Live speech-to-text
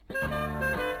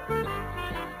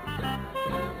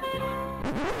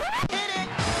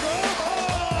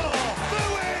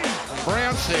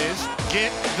says,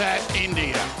 get that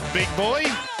India. Big boy.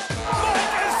 Call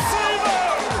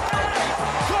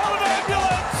an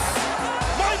ambulance!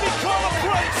 Maybe call a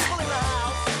police!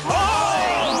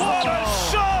 Oh, what a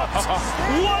shot!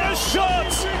 What a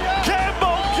shot!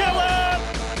 Campbell Gillard!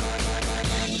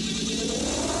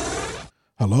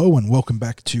 Hello and welcome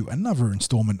back to another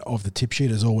instalment of the Tip Sheet.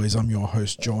 As always, I'm your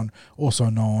host, John, also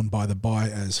known by the by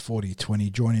as 4020,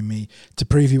 joining me to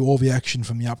preview all the action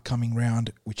from the upcoming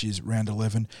round, which is round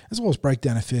 11, as well as break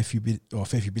down a fair few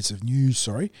bits of news,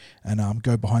 and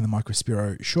go behind the mic with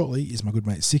Spiro shortly is my good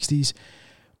mate 60s.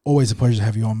 Always a pleasure to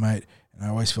have you on, mate, and I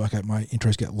always feel like my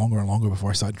intros get longer and longer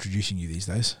before I start introducing you these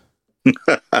days.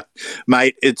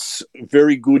 Mate, it's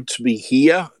very good to be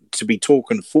here, to be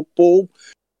talking football.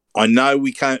 I know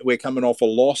we're coming off a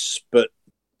loss, but,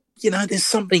 there's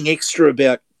something extra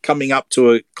about coming up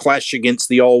to a clash against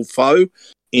the old foe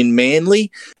in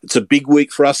Manly. It's a big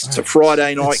week for us. It's a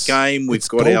Friday night game. We've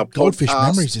got our Goldfish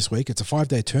podcast. Memories this week. It's a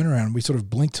 5-day turnaround. We sort of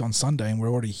blinked on Sunday and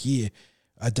we're already here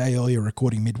a day earlier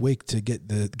recording midweek to get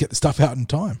the stuff out in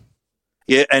time.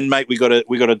 Yeah, and mate, we got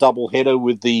a double header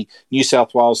with the New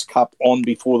South Wales Cup on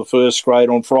before the first grade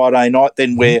on Friday night.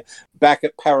 Then we're back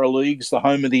at Paraleagues, the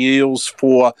home of the Eels,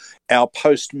 for our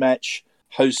post-match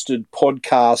hosted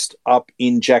podcast up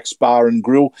in Jack's Bar and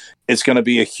Grill. It's going to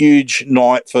be a huge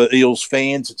night for Eels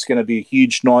fans. It's going to be a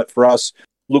huge night for us.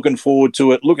 Looking forward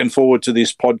to it. Looking forward to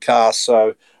this podcast.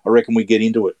 So I reckon we get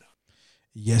into it.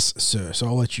 Yes, sir. So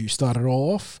I'll let you start it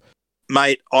all off.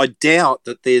 Mate, I doubt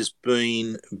that there's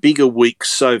been bigger weeks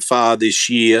so far this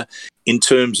year in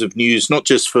terms of news, not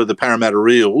just for the Parramatta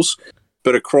Eels,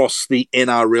 but across the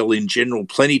NRL in general.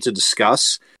 Plenty to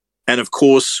discuss. And, of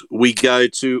course, we go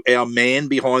to our man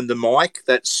behind the mic,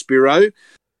 that's Spiro.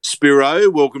 Spiro,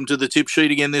 welcome to the Tip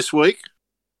Sheet again this week.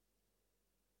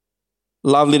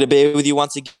 Lovely to be with you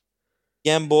once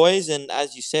again, boys. And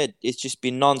as you said, it's just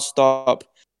been non-stop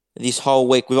this whole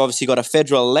week. We've obviously got a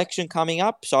federal election coming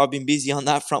up, so I've been busy on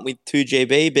that front with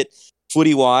 2GB, but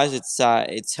footy-wise,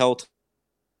 it's hell to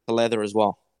leather as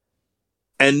well.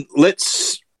 And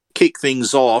let's kick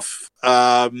things off.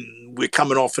 We're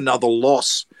coming off another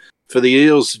loss for the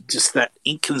Eels, just that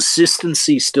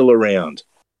inconsistency still around.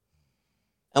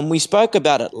 And we spoke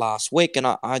about it last week, and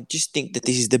I just think that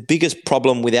this is the biggest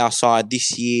problem with our side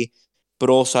this year, but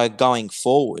also going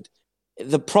forward.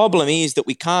 The problem is that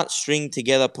we can't string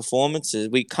together performances.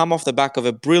 We come off the back of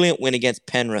a brilliant win against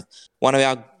Penrith, one of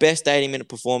our best 80-minute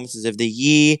performances of the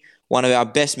year, one of our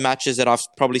best matches that I've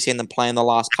probably seen them play in the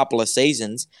last couple of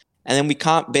seasons, and then we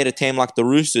can't beat a team like the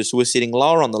Roosters, who are sitting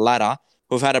lower on the ladder,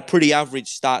 who've had a pretty average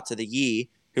start to the year,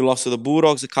 who lost to the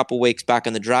Bulldogs a couple of weeks back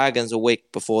and the Dragons a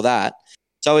week before that.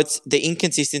 So it's the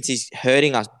inconsistencies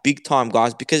hurting us big time,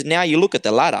 guys, because now you look at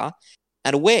the ladder,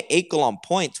 and we're equal on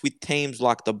points with teams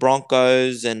like the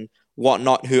Broncos and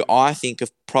whatnot, who I think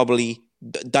have probably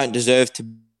don't deserve to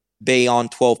be on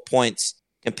 12 points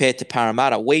compared to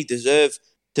Parramatta. We deserve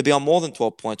to be on more than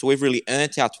 12 points. We've really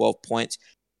earned our 12 points,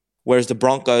 whereas the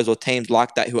Broncos or teams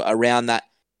like that who are around that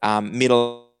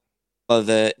middle of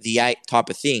the 8 type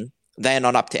of thing, they're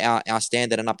not up to our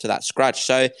standard and up to that scratch.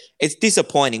 So it's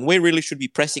disappointing. We really should be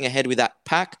pressing ahead with that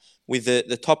pack, with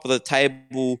the top of the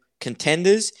table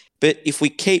contenders. But if we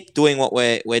keep doing what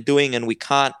we're doing and we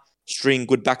can't string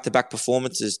good back-to-back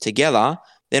performances together,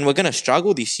 then we're going to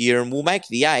struggle this year and we'll make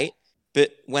the 8.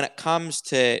 But when it comes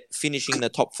to finishing the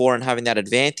top 4 and having that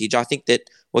advantage, I think that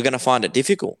we're going to find it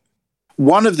difficult.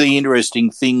 One of the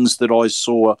interesting things that I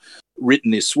saw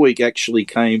written this week actually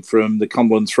came from the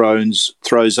Cumberland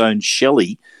Throwzone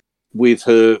Shelley with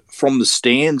her From the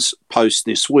Stands post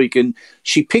this week. And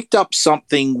she picked up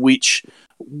something which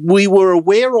we were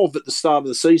aware of at the start of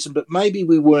the season, but maybe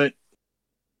we weren't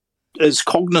as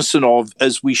cognizant of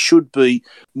as we should be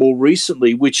more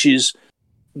recently, which is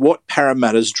what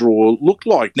Parramatta's draw looked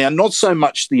like. Now, not so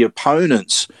much the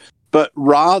opponents, but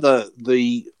rather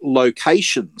the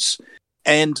locations.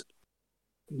 And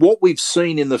what we've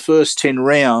seen in the first 10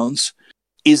 rounds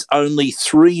is only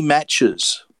 3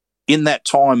 matches in that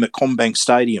time at CommBank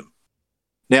Stadium.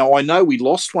 Now, I know we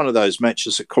lost one of those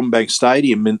matches at CommBank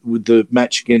Stadium with the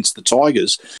match against the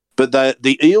Tigers, but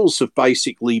the Eels have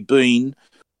basically been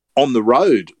on the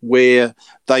road where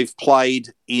they've played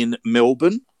in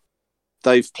Melbourne,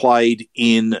 they've played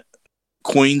in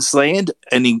Queensland,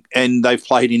 and they've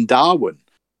played in Darwin,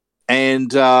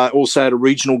 and also had a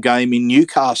regional game in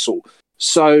Newcastle.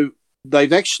 So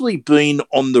they've actually been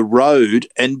on the road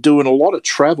and doing a lot of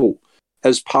travel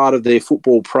as part of their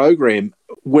football program,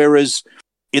 whereas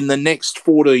in the next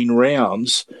 14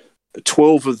 rounds,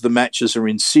 12 of the matches are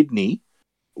in Sydney,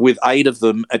 with 8 of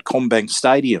them at CommBank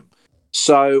Stadium.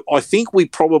 So I think we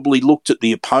probably looked at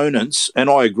the opponents, and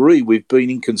I agree we've been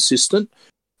inconsistent.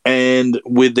 And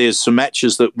there's some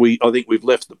matches that I think we've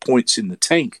left the points in the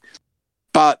tank.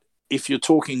 But if you're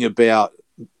talking about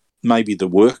maybe the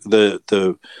work,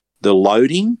 the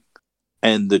loading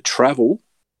and the travel,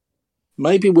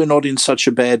 maybe we're not in such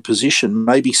a bad position.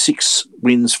 Maybe 6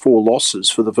 wins, 4 losses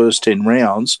for the first 10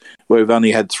 rounds, where we've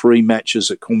only had 3 matches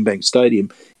at CommBank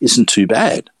Stadium, isn't too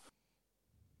bad.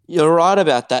 You're right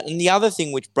about that. And the other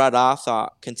thing which Brad Arthur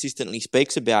consistently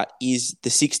speaks about is the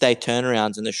 6-day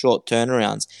turnarounds and the short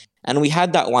turnarounds. And we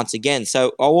had that once again.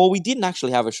 So, we didn't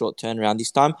actually have a short turnaround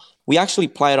this time. We actually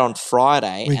played on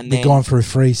Friday. We've gone through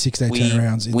 3 6-day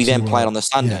turnarounds. We then played on the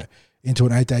Sunday. Yeah, into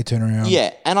an 8-day turnaround.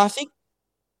 Yeah, and I think...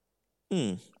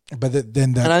 But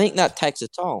then and I think that takes a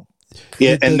toll.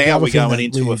 Yeah, and now we're going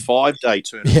into a 5-day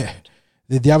turnaround. Yeah.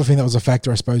 The other thing that was a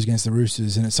factor, I suppose, against the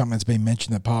Roosters, and it's something that's been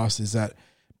mentioned in the past, is that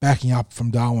backing up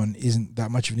from Darwin isn't that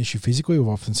much of an issue physically. We've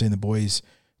often seen the boys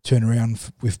turn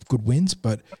around with good wins,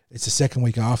 but it's the second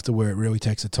week after where it really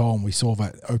takes a toll, and we saw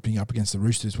that opening up against the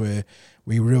Roosters where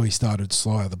we really started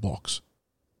slow out of the blocks.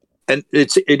 And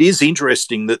it is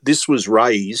interesting that this was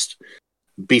raised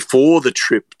before the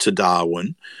trip to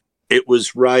Darwin. It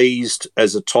was raised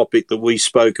as a topic that we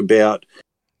spoke about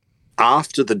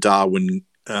after the Darwin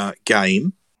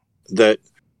game, that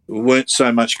we weren't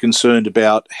so much concerned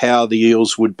about how the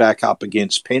Eels would back up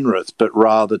against Penrith, but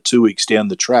rather 2 weeks down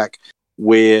the track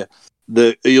where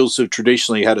the Eels have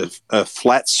traditionally had a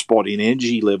flat spot in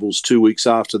energy levels 2 weeks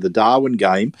after the Darwin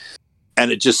game.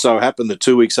 And it just so happened that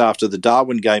 2 weeks after the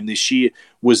Darwin game this year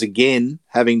was again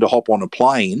having to hop on a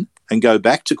plane and go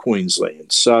back to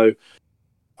Queensland. So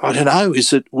I don't know,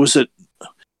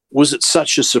 was it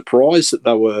such a surprise that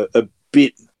they were a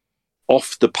bit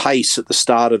off the pace at the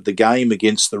start of the game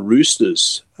against the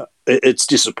Roosters? It's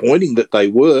disappointing that they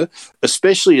were,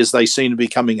 especially as they seem to be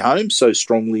coming home so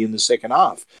strongly in the second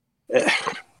half.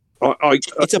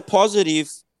 It's a positive.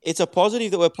 It's a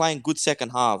positive that we're playing good second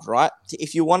halves, right?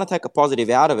 If you want to take a positive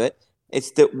out of it,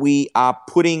 it's that we are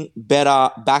putting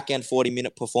better back-end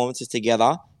 40-minute performances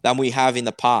together than we have in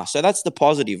the past. So that's the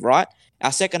positive, right?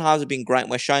 Our second halves have been great.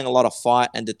 We're showing a lot of fight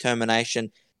and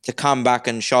determination to come back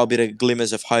and show a bit of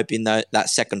glimmers of hope in that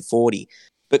second 40.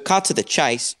 But cut to the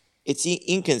chase, it's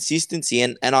inconsistency.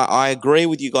 And I agree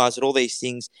with you guys that all these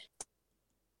things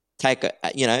have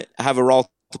a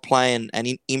role to play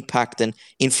and impact and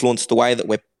influence the way that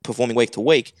we're performing week to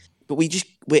week. But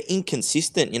we're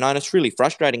inconsistent, and it's really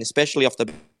frustrating, especially off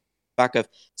the back of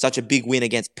such a big win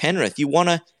against Penrith. You want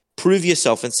to prove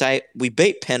yourself and say, we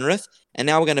beat Penrith, and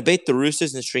now we're going to beat the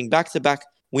Roosters and string back-to-back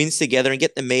wins together and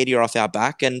get the media off our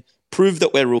back and prove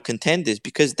that we're real contenders,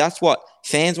 because that's what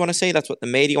fans want to see. That's what the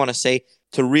media want to see,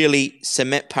 to really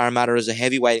cement Parramatta as a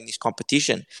heavyweight in this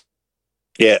competition.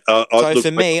 Yeah.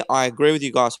 For me, I agree with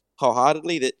you guys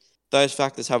wholeheartedly that those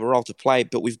factors have a role to play,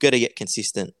 but we've got to get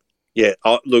consistent. Yeah.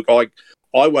 I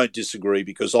won't disagree,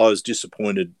 because I was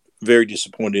disappointed, very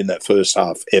disappointed in that first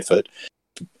half effort,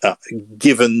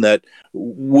 given that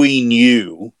we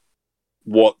knew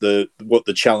what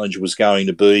the challenge was going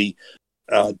to be,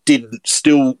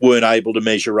 still weren't able to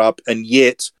measure up, and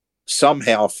yet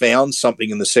somehow found something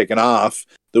in the second half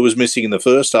that was missing in the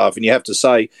first half. And you have to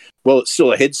say, well, it's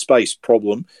still a headspace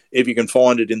problem if you can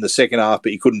find it in the second half,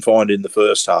 but you couldn't find it in the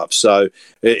first half. So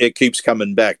it keeps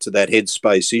coming back to that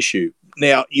headspace issue.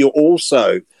 Now, you're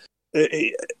also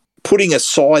putting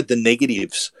aside the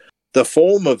negatives. The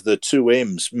form of the two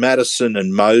M's, Madison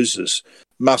and Moses,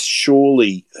 must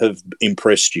surely have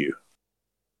impressed you.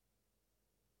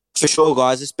 For sure,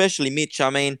 guys, especially Mitch. I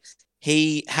mean,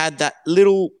 he had that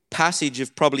little passage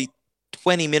of probably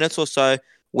 20 minutes or so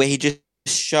where he just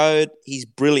showed his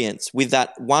brilliance with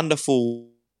that wonderful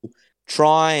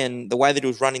try and the way that he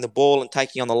was running the ball and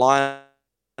taking on the line,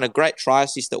 and a great try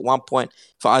assist at one point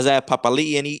for Isaiah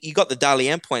Papali'i, and he got the Dally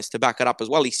M points to back it up as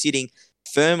well. He's sitting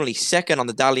firmly second on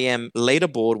the Dally M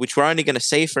leaderboard, which we're only going to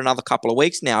see for another couple of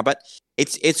weeks now. But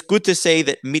it's good to see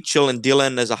that Mitchell and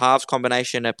Dylan as a halves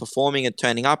combination are performing and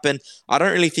turning up. And I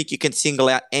don't really think you can single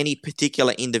out any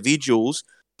particular individuals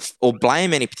or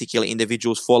blame any particular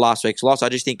individuals for last week's loss. I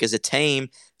just think as a team,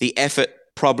 the effort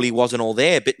probably wasn't all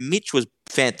there. But Mitch was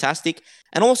fantastic.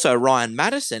 And also Ryan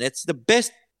Madison. It's the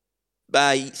best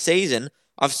season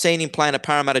I've seen him play in a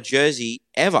Parramatta jersey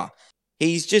ever.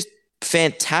 He's just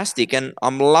fantastic, and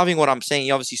I'm loving what I'm seeing.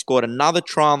 He obviously scored another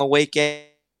try on the weekend,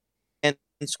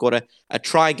 scored a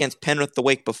try against Penrith the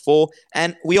week before,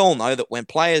 and we all know that when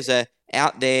players are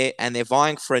out there and they're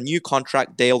vying for a new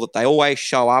contract deal, that they always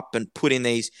show up and put in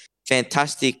these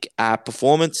fantastic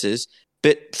performances.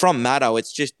 But from Maddo,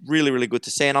 it's just really, really good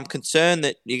to see. And I'm concerned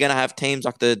that you're going to have teams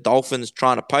like the Dolphins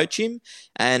trying to poach him.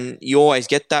 And you always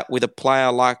get that with a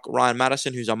player like Ryan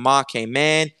Madison, who's a marquee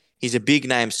man. He's a big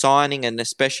name signing, and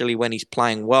especially when he's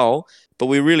playing well. But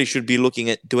we really should be looking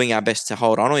at doing our best to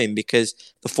hold on to him, because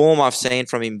the form I've seen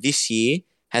from him this year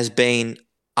has been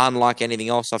unlike anything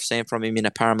else I've seen from him in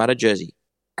a Parramatta jersey.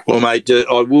 Well, mate,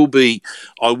 I will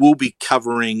be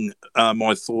covering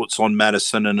my thoughts on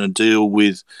Madison and a deal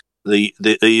with the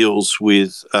Eels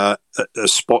with a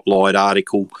spotlight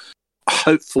article.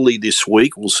 Hopefully this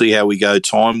week. We'll see how we go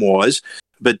time-wise.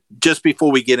 But just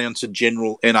before we get into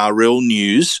general NRL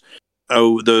news,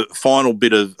 the final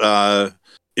bit of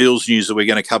Eels news that we're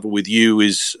going to cover with you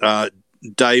is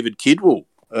David Kidwell,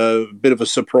 a bit of a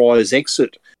surprise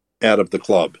exit out of the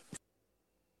club.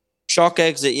 Shock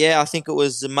exit, yeah. I think it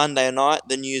was Monday night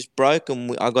the news broke,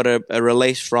 and I got a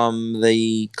release from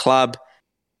the club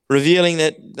revealing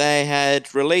that they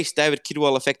had released David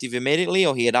Kidwell effective immediately,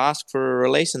 or he had asked for a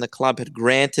release, and the club had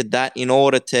granted that in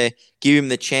order to give him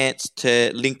the chance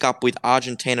to link up with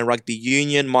Argentina Rugby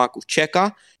Union, Michael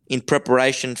Cheika, in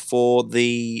preparation for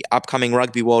the upcoming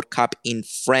Rugby World Cup in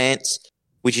France,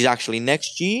 which is actually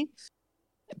next year.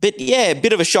 But yeah, a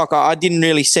bit of a shock. I didn't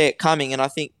really see it coming, and I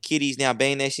think Kiddy's now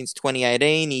been there since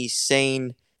 2018. He's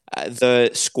seen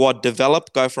the squad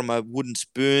develop, go from a wooden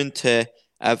spoon to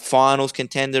a finals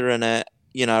contender and a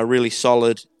really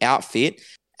solid outfit.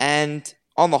 And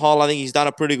on the whole, I think he's done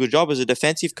a pretty good job as a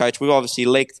defensive coach. We've obviously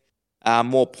leaked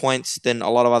more points than a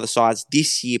lot of other sides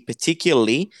this year,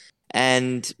 particularly.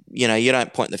 And you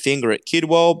don't point the finger at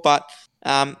Kidwell, but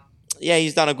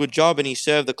he's done a good job and he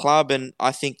served the club. And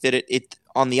I think that it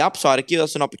on the upside, it gives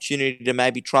us an opportunity to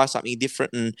maybe try something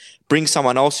different and bring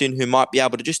someone else in who might be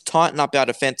able to just tighten up our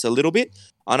defence a little bit.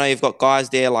 I know you've got guys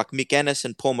there like Mick Ennis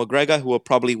and Paul McGregor who are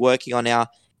probably working on our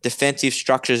defensive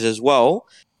structures as well.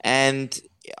 And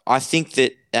I think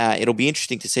that it'll be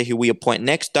interesting to see who we appoint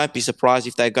next. Don't be surprised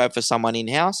if they go for someone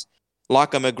in-house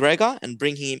like a McGregor and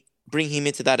bring him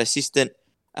into that assistant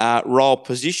role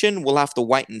position. We'll have to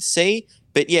wait and see.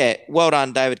 But yeah, well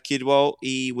done, David Kidwell.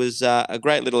 He was a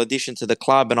great little addition to the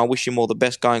club, and I wish him all the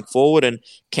best going forward and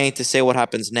keen to see what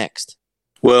happens next.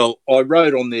 Well, I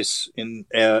wrote on this in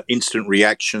our instant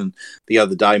reaction the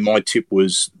other day. My tip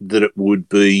was that it would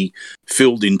be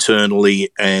filled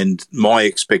internally, and my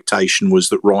expectation was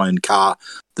that Ryan Carr,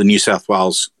 the New South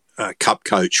Wales Cup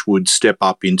coach, would step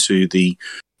up into the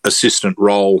assistant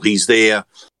role. He's there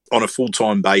on a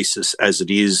full-time basis as it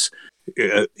is.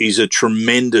 He's a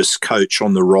tremendous coach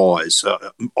on the rise.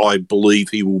 I believe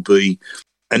he will be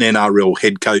an NRL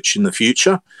head coach in the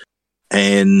future.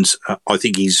 And I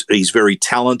think he's very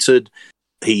talented.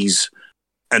 He's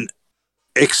an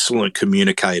excellent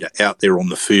communicator out there on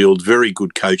the field, very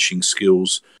good coaching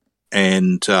skills.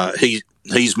 And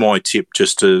he's my tip,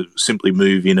 just to simply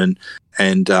move in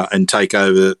and take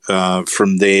over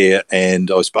from there.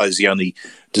 And I suppose the only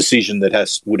decision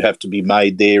that would have to be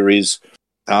made there is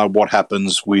what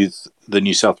happens with the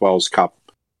New South Wales Cup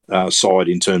side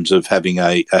in terms of having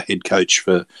a head coach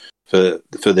for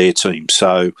their team.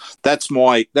 So that's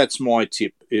my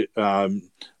tip.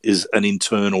 Is an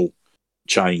internal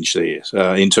change there,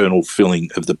 internal filling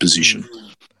of the position.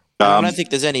 I don't think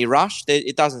there's any rush.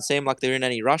 It doesn't seem like they're in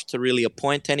any rush to really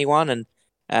appoint anyone, and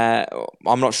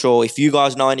I'm not sure if you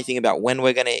guys know anything about when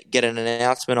we're going to get an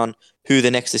announcement on who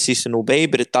the next assistant will be,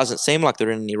 but it doesn't seem like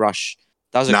they're in any rush,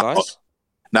 does it, guys?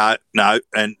 No,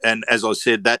 and as I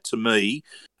said, that to me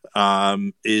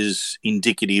is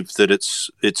indicative that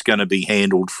it's going to be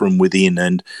handled from within,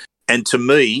 and to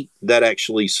me that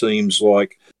actually seems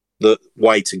like the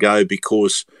way to go,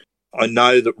 because I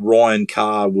know that Ryan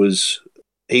Carr was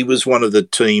one of the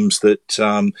teams that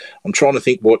I'm trying to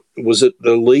think, what was it,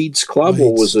 the Leeds club,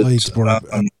 or was it Leeds brought up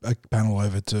a panel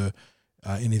over to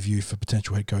interview for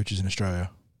potential head coaches in Australia.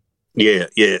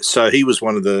 Yeah. So he was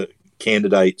one of the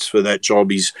candidates for that job.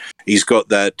 He's got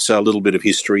that little bit of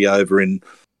history over in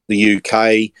the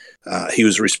UK. He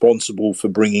was responsible for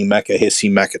bringing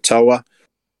Makahesi Makatoa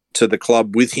to the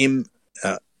club with him,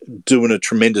 doing a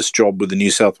tremendous job with the New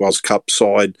South Wales Cup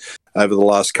side over the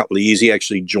last couple of years. He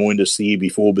actually joined us the year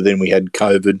before, but then we had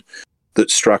COVID that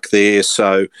struck there.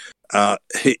 So, I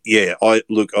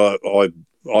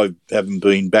haven't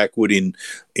been backward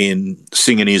in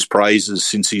singing his praises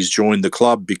since he's joined the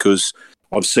club, because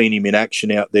I've seen him in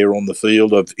action out there on the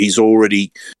field. He's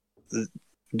already,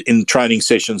 in training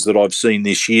sessions that I've seen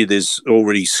this year, there's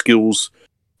already skills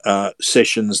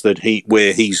sessions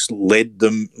where he's led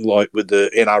them, like with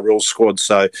the NRL squad.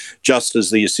 So just as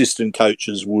the assistant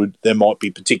coaches would, there might be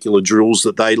particular drills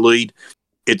that they lead.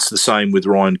 It's the same with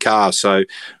Ryan Carr. So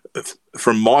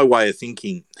from my way of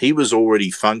thinking, he was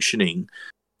already functioning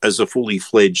as a fully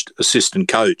fledged assistant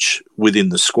coach within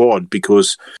the squad,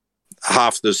 because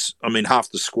half the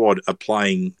squad are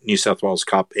playing New South Wales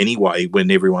Cup anyway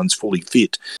when everyone's fully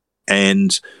fit.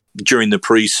 And during the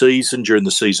pre-season, during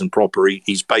the season proper,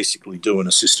 he's basically doing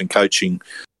assistant coaching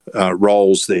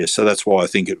roles there. So that's why I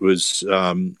think it was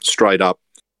straight up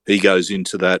he goes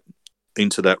into that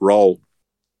role.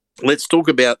 Let's talk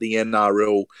about the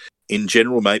NRL in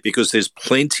general, mate, because there's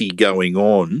plenty going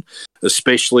on,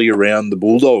 especially around the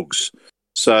Bulldogs.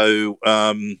 So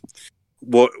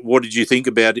what did you think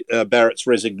about Barrett's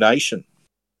resignation?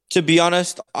 To be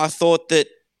honest, I thought that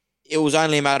it was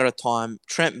only a matter of time.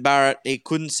 Trent Barrett, he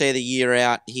couldn't see the year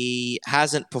out. He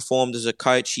hasn't performed as a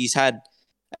coach. He's had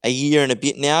a year and a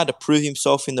bit now to prove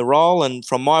himself in the role. And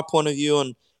from my point of view,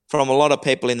 and from a lot of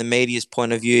people in the media's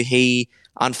point of view, he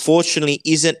unfortunately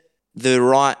isn't the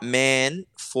right man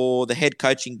for the head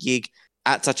coaching gig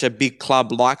at such a big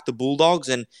club like the Bulldogs.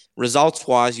 And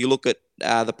results-wise, you look at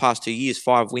the past 2 years,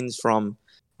 5 wins from,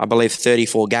 I believe,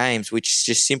 34 games, which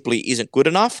just simply isn't good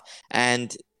enough.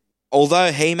 And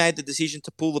although he made the decision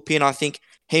to pull the pin, I think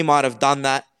he might have done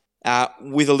that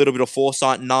with a little bit of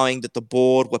foresight, knowing that the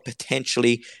board were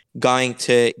potentially going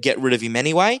to get rid of him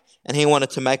anyway. And he wanted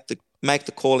to make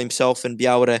the call himself and be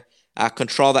able to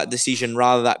control that decision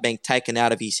rather than that being taken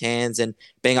out of his hands and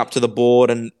being up to the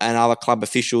board and other club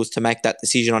officials to make that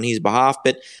decision on his behalf.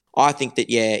 But I think that,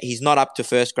 he's not up to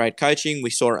first grade coaching. We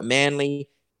saw it at Manly,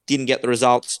 didn't get the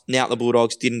results. Now at the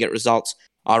Bulldogs, didn't get results.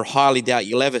 I highly doubt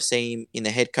you'll ever see him in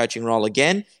the head coaching role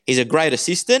again. He's a great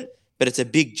assistant, but it's a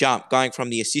big jump going from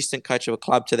the assistant coach of a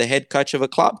club to the head coach of a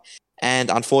club. And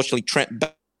unfortunately, Trent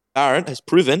Barrett has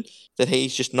proven that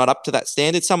he's just not up to that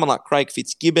standard. Someone like Craig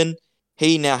Fitzgibbon,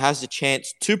 he now has the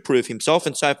chance to prove himself,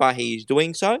 and so far he is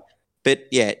doing so.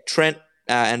 But Trent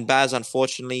and Baz,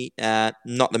 unfortunately,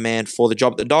 not the man for the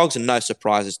job at the Dogs, and no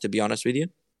surprises, to be honest with you.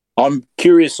 I'm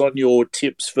curious on your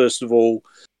tips, first of all,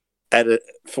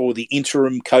 for the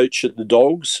interim coach at the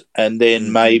Dogs, and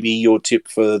then maybe your tip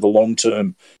for the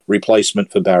long-term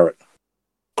replacement for Barrett.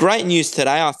 Great news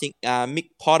today. I think Mick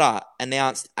Potter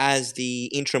announced as the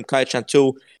interim coach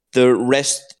until the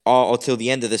rest or till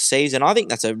the end of the season. I think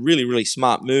that's a really, really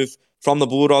smart move from the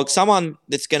Bulldogs. Someone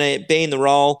that's going to be in the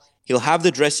role. He'll have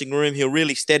the dressing room. He'll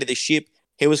really steady the ship.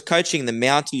 He was coaching the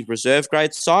Mounties reserve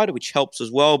grade side, which helps as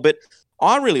well. But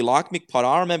I really like Mick Potter.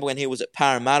 I remember when he was at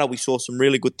Parramatta, we saw some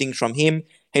really good things from him.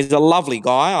 He's a lovely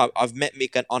guy. I've met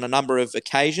Mick on a number of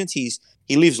occasions. He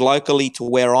lives locally to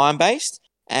where I'm based,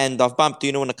 and I've bumped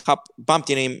into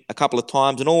him a couple of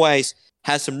times, and always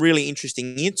has some really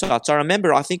interesting insights. I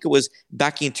remember, I think it was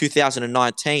back in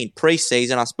 2019,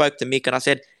 pre-season, I spoke to Mick and I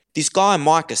said, this guy,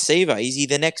 Mike Acevo, is he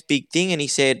the next big thing? And he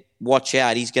said, watch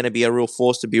out, he's going to be a real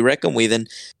force to be reckoned with. And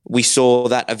we saw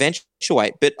that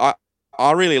eventuate. But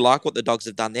I really like what the Dogs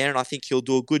have done there, and I think he'll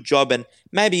do a good job and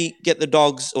maybe get the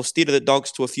Dogs or steer the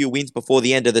Dogs to a few wins before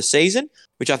the end of the season,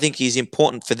 which I think is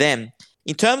important for them.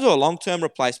 In terms of a long-term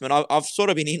replacement, I've sort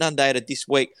of been inundated this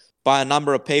week by a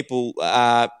number of people,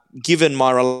 given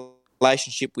my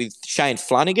relationship with Shane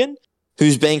Flanagan,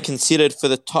 who's being considered for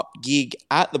the top gig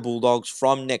at the Bulldogs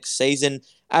from next season.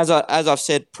 As I've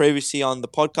said previously on the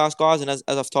podcast, guys, and as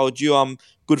I've told you, I'm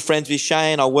good friends with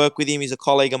Shane. I work with him. He's a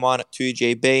colleague of mine at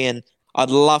 2GB, and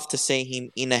I'd love to see him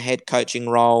in a head coaching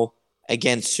role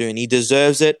again soon. He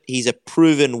deserves it. He's a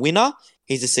proven winner.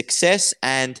 He's a success,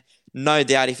 and no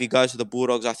doubt if he goes to the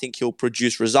Bulldogs, I think he'll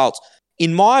produce results.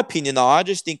 In my opinion, though, I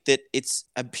just think that it's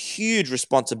a huge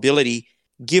responsibility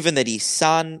given that his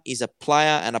son is a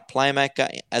player and a playmaker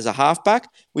as a halfback.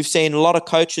 We've seen a lot of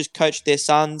coaches coach their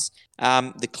sons,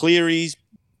 the Clearys,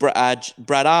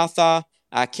 Brad Arthur,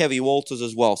 Kevy Walters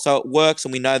as well. So it works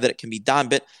and we know that it can be done,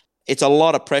 but it's a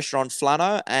lot of pressure on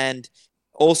Flano, and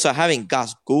also having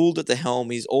Gus Gould at the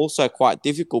helm is also quite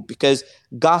difficult because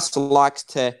Gus likes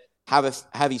to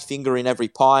have his finger in every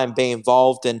pie and be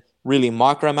involved and really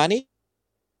micromanage.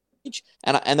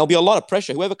 And there'll be a lot of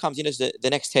pressure. Whoever comes in as the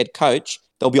next head coach,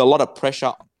 there'll be a lot of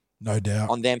pressure, no doubt,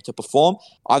 on them to perform.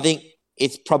 I think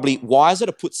it's probably wiser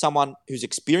to put someone who's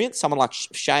experienced, someone like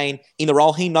Shane, in the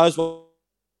role. He knows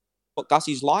what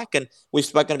Gussie's like, and we've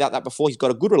spoken about that before. He's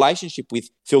got a good relationship with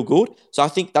Phil Gould, so I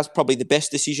think that's probably the best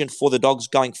decision for the Dogs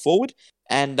going forward.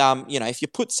 And if you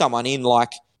put someone in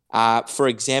like, for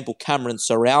example, Cameron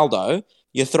Ciraldo,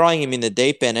 you're throwing him in the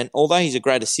deep end, and although he's a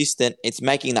great assistant, it's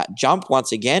making that jump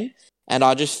once again. And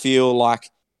I just feel like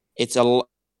it's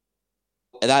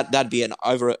that'd be an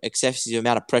over excessive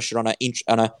amount of pressure on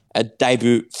a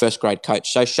debut first grade coach.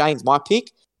 So Shane's my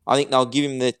pick. I think they'll give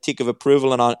him the tick of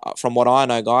approval, and from what I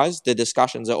know, guys, the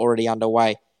discussions are already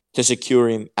underway to secure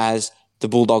him as the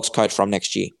Bulldogs coach from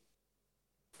next year.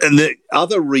 And the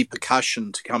other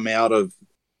repercussion to come out of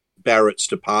Barrett's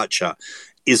departure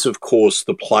is, of course,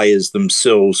 the players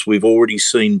themselves. We've already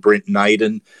seen Brent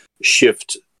Naden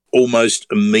shift almost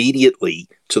immediately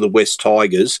to the West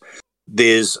Tigers.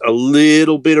 There's a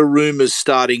little bit of rumours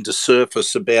starting to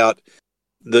surface about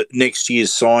the next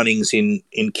year's signings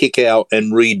in Kikau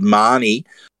and Reed Marnie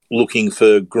looking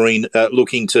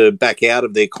to back out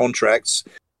of their contracts,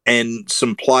 and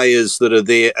some players that are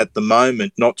there at the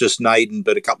moment, not just Naden,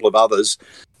 but a couple of others,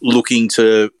 looking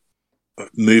to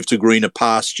move to greener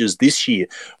pastures this year.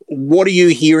 What are you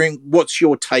hearing? What's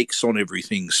your takes on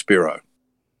everything, Spiro?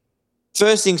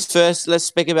 First things first, let's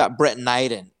speak about Brent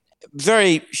Naden.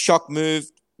 Very shock move.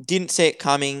 Didn't see it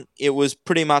coming. It was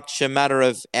pretty much a matter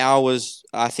of hours,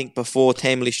 I think, before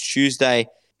Team List Tuesday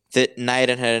that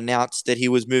Naden had announced that he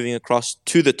was moving across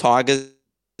to the Tigers.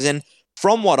 And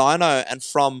from what I know, and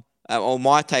from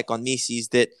my take on this, is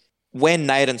that when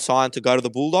Naden signed to go to the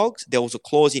Bulldogs, there was a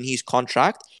clause in his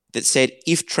contract that said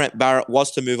if Trent Barrett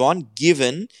was to move on,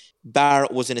 given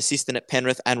Barrett was an assistant at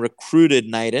Penrith and recruited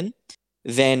Naden,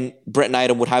 then Brent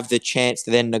Naden would have the chance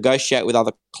to then negotiate with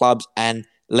other clubs and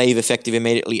leave effective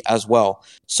immediately as well.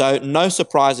 So no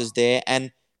surprises there,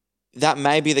 and that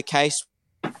may be the case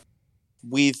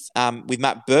with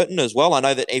Matt Burton as well. I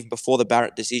know that even before the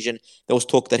Barrett decision, there was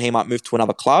talk that he might move to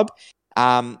another club.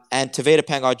 And Tavita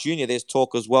Pangai Jr., there's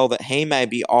talk as well that he may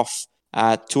be off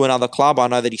to another club. I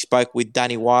know that he spoke with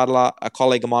Danny Weidler, a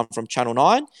colleague of mine from Channel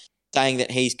 9, saying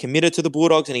that he's committed to the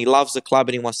Bulldogs and he loves the club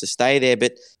and he wants to stay there.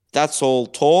 But that's all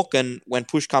talk, and when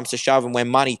push comes to shove and when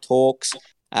money talks,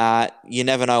 you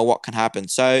never know what can happen.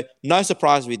 So no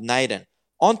surprise with Naden.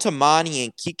 On to Marnie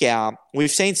and Kikau. We've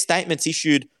seen statements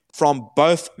issued from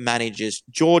both managers.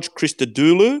 George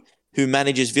Christodoulou, who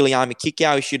manages Viliami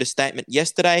Kikau, issued a statement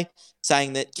yesterday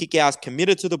saying that Kikau is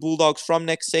committed to the Bulldogs from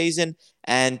next season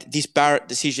and this Barrett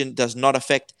decision does not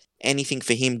affect anything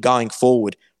for him going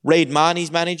forward. Reed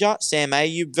Marnie's manager, Sam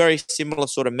Ayub, very similar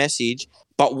sort of message,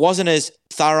 but wasn't as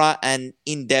thorough and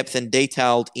in-depth and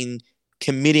detailed in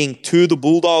committing to the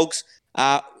Bulldogs.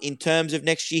 In terms of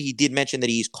next year, he did mention that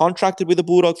he is contracted with the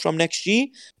Bulldogs from next year,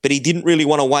 but he didn't really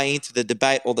want to weigh into the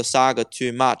debate or the saga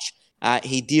too much.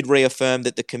 He did reaffirm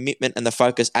that the commitment and the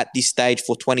focus at this stage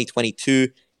for 2022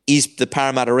 is the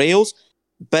Parramatta Eels.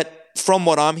 But from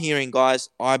what I'm hearing, guys,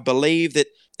 I believe that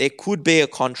there could be a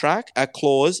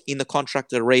clause in the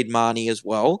contract of Reed Marnie as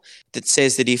well, that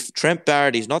says that if Trent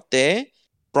Barrett is not there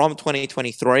from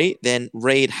 2023, then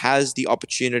Reed has the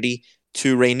opportunity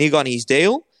to renege on his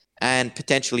deal and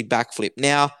potentially backflip.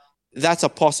 Now, that's a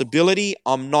possibility.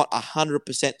 I'm not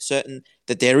 100% certain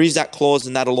that there is that clause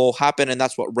and that'll all happen, and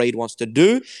that's what Reed wants to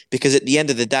do, because at the end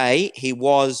of the day, he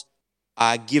was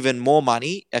given more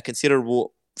money, a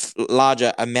considerable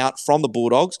larger amount from the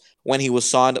Bulldogs when he was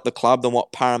signed at the club than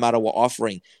what Parramatta were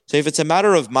offering. So if it's a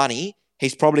matter of money,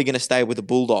 he's probably going to stay with the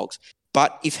Bulldogs.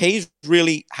 But if he's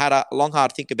really had a long,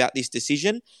 hard think about this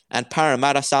decision and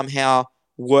Parramatta somehow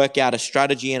work out a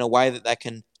strategy in a way that they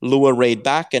can lure Reed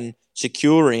back and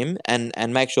secure him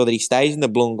and make sure that he stays in the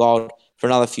blue and gold for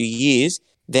another few years,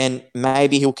 then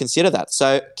maybe he'll consider that.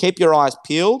 So keep your eyes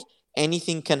peeled.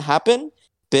 Anything can happen.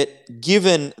 But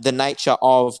given the nature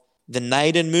of the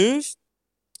Naden move,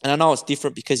 and I know it's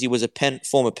different because he was a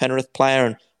former Penrith player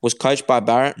and was coached by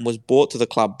Barrett and was brought to the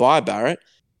club by Barrett,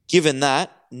 given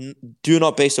that, do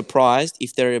not be surprised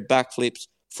if there are backflips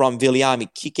from Viliami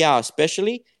Kikau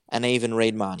especially, and even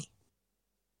Reed Marnie.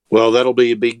 Well, that'll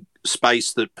be a big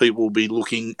space that people will be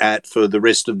looking at for the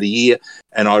rest of the year,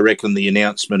 and I reckon the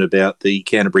announcement about the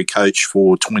Canterbury coach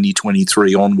for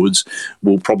 2023 onwards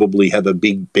will probably have a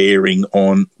big bearing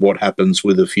on what happens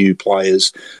with a few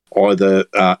players either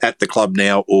at the club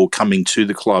now or coming to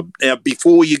the club. Now,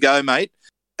 before you go, mate,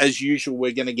 as usual,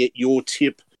 we're going to get your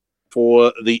tip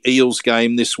for the Eels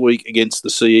game this week against the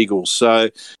Sea Eagles. So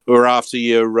we're after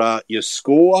your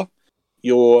score,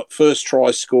 your first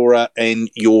try scorer, and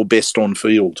your best on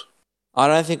field. I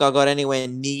don't think I got anywhere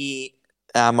near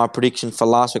my prediction for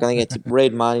last week. I think I tipped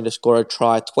Reed Marnie to score a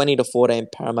try,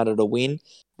 20-14 Parramatta to win,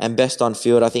 and best on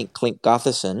field, I think Clint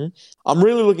Gutherson. I'm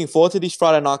really looking forward to this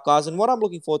Friday night, guys, and what I'm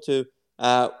looking forward to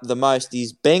the most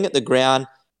is being at the ground,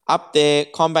 up there,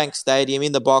 CommBank Stadium,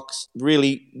 in the box,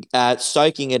 really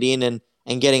soaking it in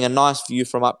and getting a nice view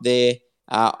from up there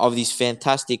of this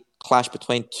fantastic clash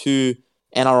between two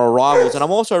NRL rivals. And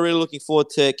I'm also really looking forward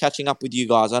to catching up with you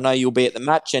guys. I know you'll be at the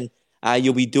match and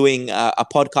you'll be doing a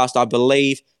podcast, I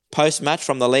believe, post-match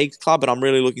from the Leagues Club, and I'm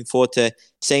really looking forward to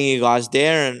seeing you guys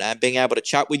there and being able to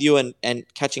chat with you and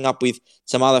catching up with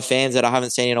some other fans that I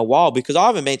haven't seen in a while, because I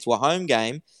haven't been to a home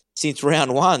game since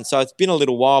round one. So it's been a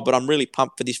little while, but I'm really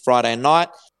pumped for this Friday night.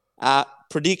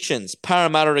 Predictions.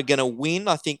 Parramatta are going to win.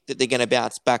 I think that they're going to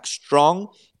bounce back strong.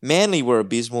 Manly were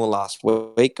abysmal last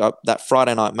week. That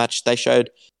Friday night match, they showed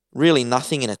really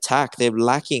nothing in attack. They're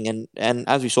lacking. And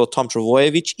as we saw, Tom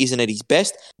Trbojevic isn't at his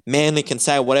best. Manly can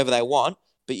say whatever they want,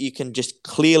 but you can just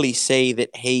clearly see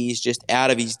that he's just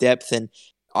out of his depth. And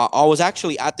I was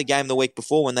actually at the game the week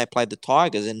before when they played the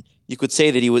Tigers, and you could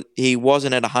see that he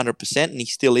wasn't at 100%, and he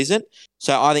still isn't.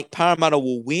 So I think Parramatta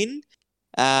will win.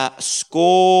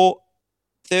 Score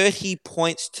 30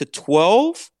 points to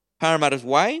 12, Parramatta's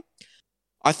way.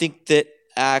 I think that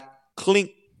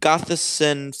Clint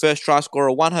Gutherson, first try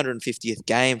scorer, 150th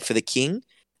game for the King,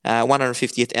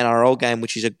 150th NRL game,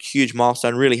 which is a huge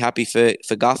milestone. Really happy for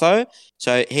Gutho.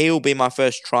 So he will be my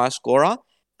first try scorer.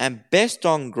 And best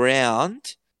on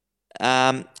ground,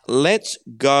 let's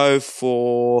go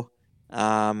for,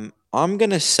 I'm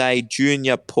going to say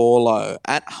Junior Paulo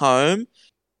at home,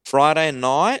 Friday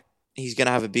night. He's going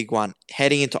to have a big one.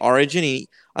 Heading into Origin,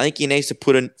 I think he needs to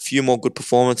put a few more good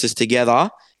performances together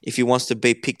if he wants to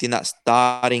be picked in that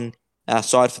starting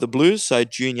side for the Blues. So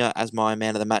Junior as my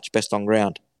man of the match, best on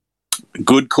ground.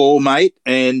 Good call, mate.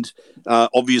 And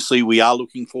obviously we are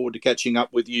looking forward to catching up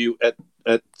with you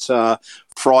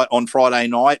on Friday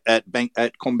night at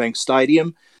CommBank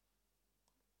Stadium.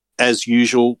 As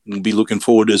usual, we'll be looking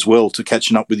forward as well to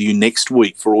catching up with you next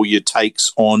week for all your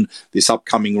takes on this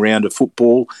upcoming round of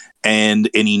football and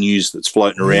any news that's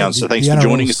floating around. So thanks for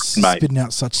joining us, mate. Spitting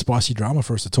out such spicy drama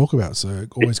for us to talk about. So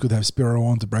always good to have Spiro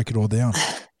on to break it all down.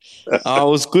 It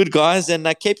was good, guys.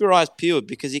 And keep your eyes peeled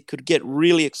because it could get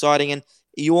really exciting. And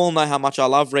you all know how much I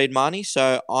love Reed Marnie.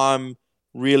 So I'm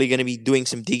really going to be doing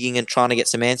some digging and trying to get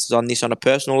some answers on this on a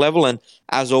personal level. And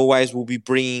as always, we'll be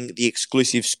bringing the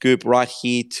exclusive scoop right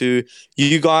here to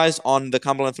you guys on the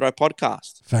Cumberland Throw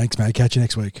podcast. Thanks, mate. Catch you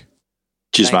next week.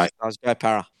 Cheers, mate. Guys. Go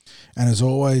Para. And as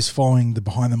always, following the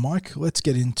Behind the Mic, let's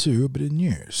get into a bit of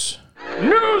news.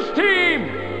 News team,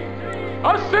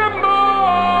 assemble!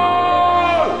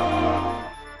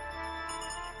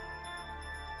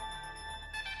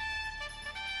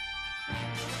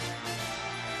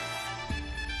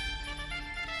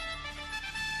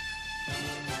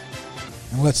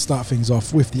 And let's start things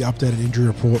off with the updated injury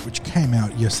report, which came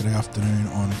out yesterday afternoon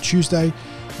on Tuesday.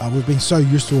 We've been so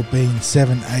used to it being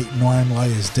 7, 8, 9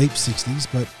 layers deep 60s,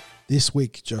 but this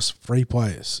week just 3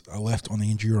 players are left on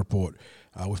the injury report,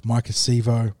 with Micah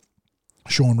Sevo,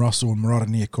 Sean Russell and Murata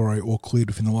Niokore all cleared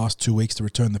within the last 2 weeks to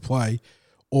return to play.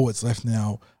 All that's left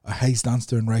now are Hayes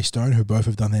Dunster and Ray Stone, who both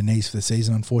have done their knees for the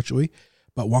season, unfortunately.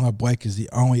 But Wanga Blake is the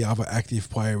only other active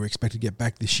player we expect to get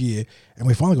back this year. And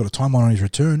we finally got a timeline on his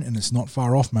return, and it's not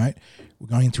far off, mate. We're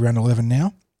going into round 11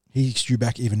 now. He's due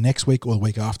back either next week or the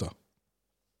week after.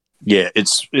 Yeah,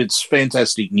 it's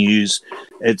fantastic news.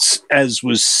 It's, as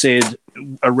was said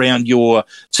around your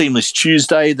Team List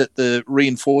Tuesday, that the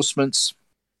reinforcements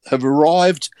have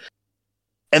arrived.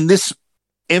 And this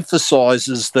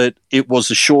emphasises that it was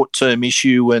a short-term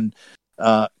issue and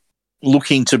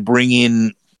looking to bring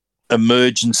in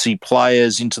emergency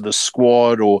players into the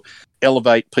squad or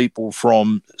elevate people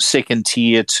from second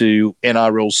tier to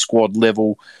NRL squad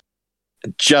level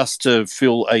just to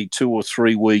fill a 2 or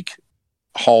 3 week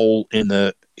hole in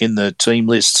the team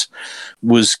lists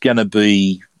was going to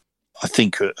be, I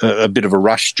think, a bit of a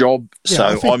rush job.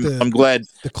 Yeah, so I'm glad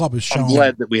the club has shown. I'm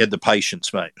glad that we had the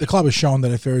patience, mate. The club has shown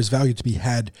that if there is value to be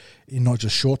had in not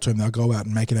just short term, they'll go out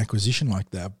and make an acquisition like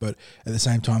that. But at the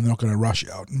same time, they're not going to rush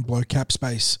out and blow cap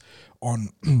space on,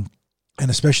 and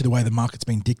especially the way the market's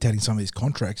been dictating some of these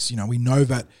contracts. You know, we know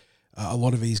that a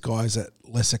lot of these guys at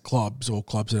lesser clubs or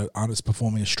clubs that aren't as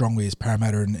performing as strongly as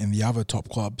Parramatta and the other top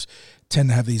clubs tend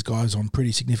to have these guys on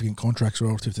pretty significant contracts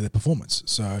relative to their performance.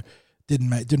 So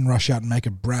didn't rush out and make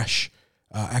a brash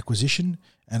acquisition,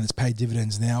 and it's paid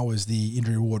dividends now as the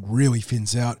injury reward really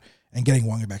thins out. And getting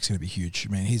Wanga back is going to be huge.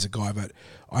 I mean, he's a guy that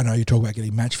I know you talk about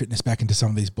getting match fitness back into some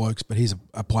of these blokes, but he's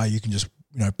a player you can just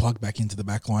plug back into the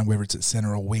back line, whether it's at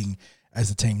centre or wing, as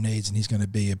the team needs, and he's going to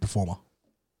be a performer.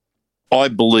 I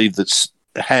believe that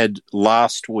had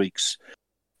last week's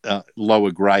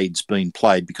lower grades been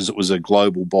played, because it was a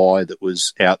global buy that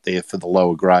was out there for the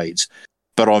lower grades,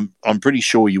 but I'm pretty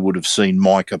sure you would have seen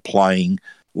Micah playing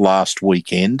last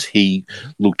weekend. He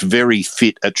looked very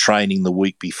fit at training the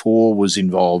week before, was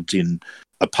involved in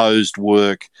opposed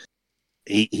work.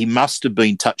 He must have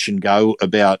been touch and go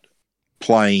about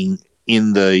playing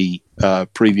in the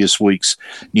previous week's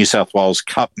New South Wales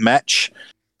Cup match.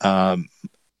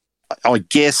 I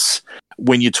guess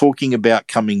when you're talking about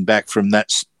coming back from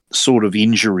that sort of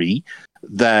injury,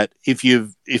 that if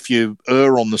you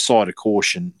err on the side of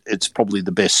caution, it's probably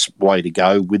the best way to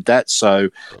go with that. So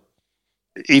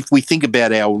if we think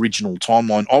about our original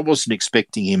timeline, I wasn't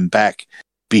expecting him back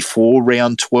before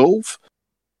round 12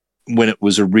 when it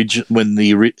was when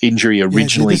the injury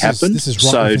originally happened. This is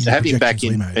right so to have him back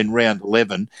in round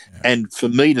 11, and for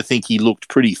me to think he looked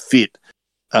pretty fit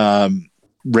round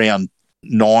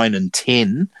 9 and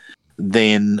 10,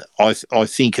 then I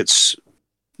think it's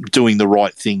doing the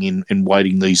right thing in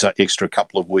waiting these extra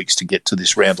couple of weeks to get to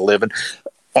this round 11.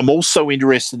 I'm also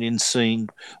interested in seeing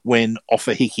when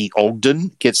Ofahiki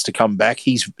Ogden gets to come back.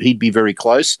 He'd be very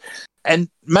close. And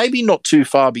maybe not too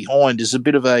far behind is a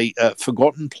bit of a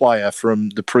forgotten player from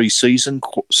the pre-season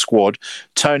squad,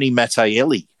 Tony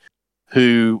Matteelli,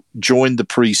 who joined the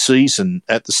pre-season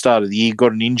at the start of the year,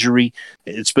 got an injury.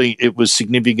 It was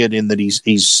significant in that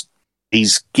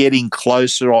he's getting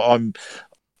closer. I'm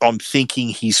thinking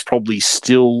he's probably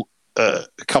still a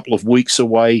couple of weeks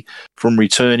away from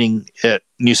returning at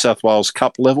New South Wales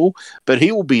Cup level, but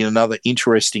he will be another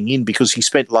interesting in because he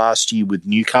spent last year with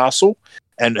Newcastle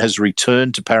and has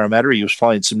returned to Parramatta. He was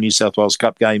playing some New South Wales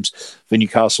Cup games for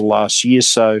Newcastle last year,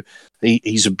 so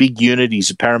he's a big unit. He's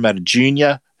a Parramatta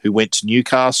junior who went to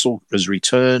Newcastle, has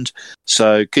returned,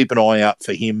 so keep an eye out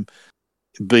for him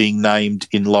being named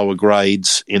in lower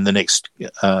grades in the next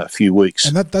few weeks.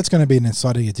 And that's going to be an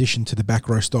exciting addition to the back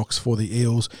row stocks for the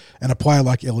Eels, and a player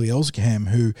like Ellie Elsham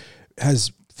who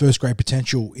has first-grade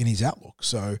potential in his outlook.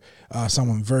 So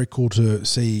someone very cool to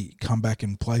see come back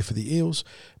and play for the Eels.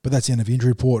 But that's the end of the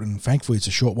injury report, and thankfully it's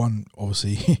a short one.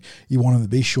 Obviously, you want them to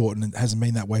be short, and it hasn't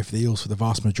been that way for the Eels for the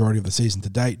vast majority of the season to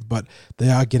date. But they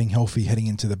are getting healthy heading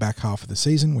into the back half of the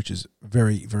season, which is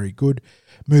very, very good.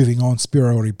 Moving on,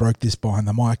 Spiro already broke this behind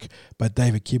the mic, but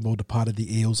David Kibble departed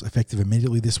the Eels effective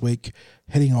immediately this week,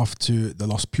 heading off to the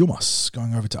Los Pumas,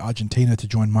 going over to Argentina to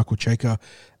join Michael Cheika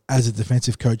as a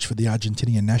defensive coach for the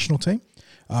Argentinian national team.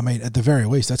 I mean, at the very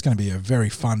least, that's going to be a very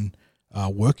fun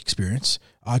work experience.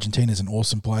 Argentina is an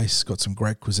awesome place, got some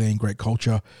great cuisine, great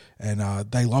culture, and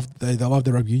they love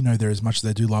their rugby union there as much as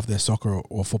they do love their soccer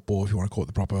or football, if you want to call it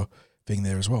the proper thing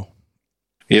there as well.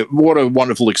 Yeah, what a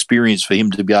wonderful experience for him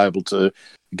to be able to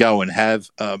go and have.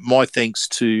 My thanks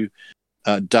to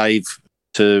Dave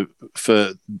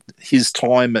for his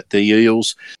time at the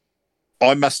Eels.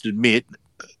 I must admit,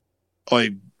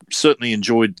 I certainly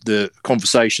enjoyed the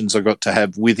conversations I got to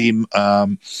have with him,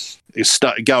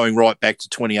 going right back to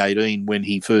 2018 when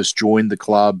he first joined the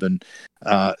club, and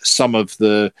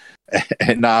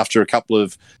and after a couple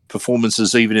of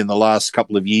performances, even in the last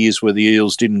couple of years where the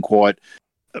Eels didn't quite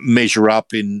measure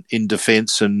up in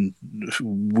defence, and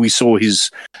we saw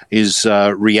his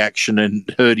reaction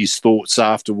and heard his thoughts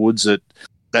afterwards at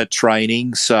that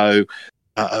training. So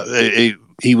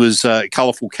he was a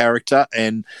colourful character,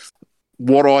 and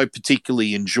what I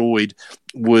particularly enjoyed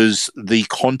was the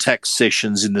contact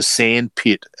sessions in the sand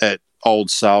pit at Old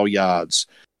Sale Yards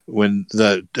when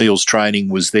the Eels training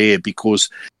was there, because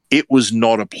it was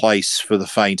not a place for the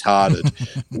faint-hearted.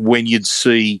 When you'd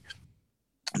see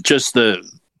just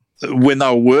when they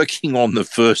were working on the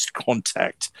first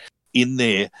contact in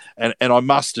there, and I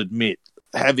must admit,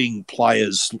 seeing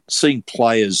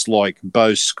players like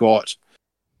Beau Scott,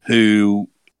 who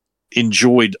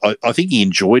I think he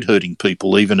enjoyed hurting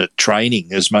people even at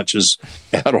training as much as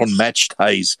out on match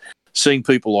days. Seeing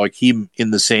people like him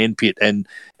in the sandpit and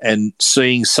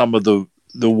seeing some of the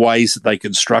ways that they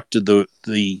constructed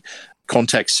the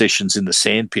contact sessions in the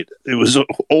sandpit, it was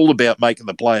all about making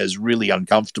the players really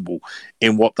uncomfortable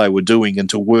in what they were doing and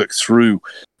to work through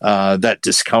that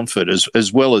discomfort,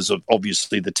 as well as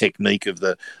obviously the technique of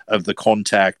the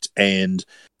contact and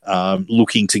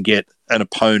looking to get an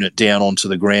opponent down onto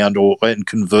the ground, and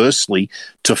conversely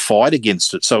to fight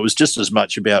against it. So it was just as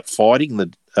much about fighting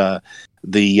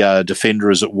the defender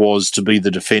as it was to be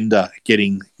the defender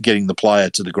getting the player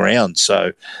to the ground.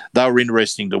 So they were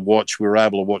interesting to watch. We were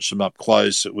able to watch them up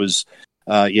close. It was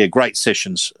great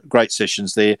sessions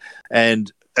there.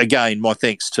 And again, my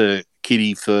thanks to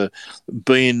Kitty for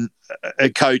being a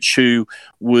coach who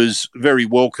was very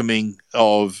welcoming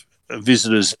of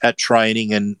visitors at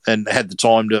training, and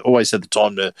always had the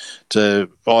time to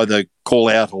either call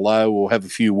out hello or have a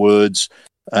few words.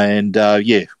 And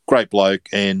great bloke,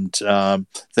 and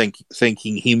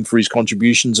thanking him for his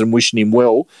contributions and wishing him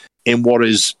well in what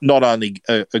is not only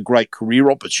a great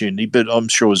career opportunity, but I'm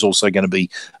sure is also going to be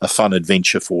a fun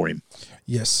adventure for him.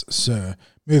 Yes, sir.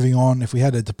 Moving on, if we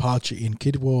had a departure in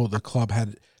Kidwell, the club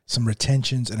had some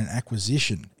retentions and an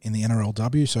acquisition in the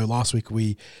NRLW. So last week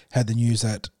we had the news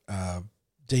that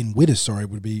Dean Widders,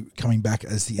 would be coming back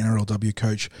as the NRLW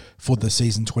coach for the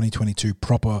season 2022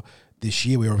 proper this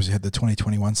year. We obviously had the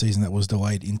 2021 season that was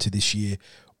delayed into this year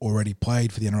already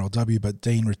played for the NRLW, but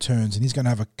Dean returns and he's going to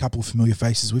have a couple of familiar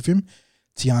faces with him.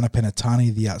 Tiana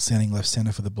Penatani, the outstanding left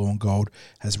centre for the Blue and Gold,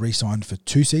 has re-signed for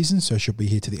 2 seasons, so she'll be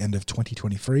here to the end of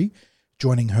 2023.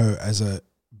 Joining her as a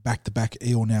back-to-back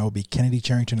Eel now will be Kennedy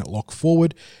Cherrington at lock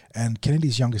forward, and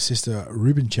Kennedy's younger sister,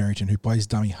 Ruben Cherrington, who plays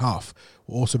dummy half,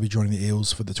 will also be joining the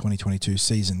Eels for the 2022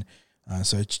 season.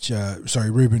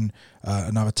 Ruben,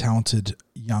 another talented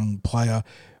young player,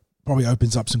 probably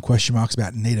opens up some question marks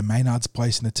about Nita Maynard's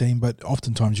place in the team, but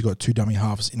oftentimes you've got 2 dummy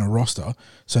halves in a roster,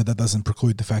 so that doesn't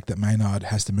preclude the fact that Maynard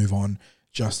has to move on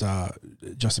just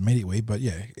immediately. But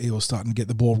yeah, Eels starting to get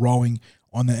the ball rolling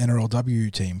on the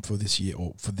NRLW team for this year,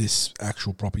 or for this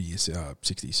actual proper year,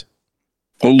 60s.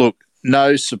 Well, look,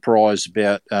 no surprise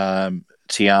about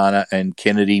Tiana and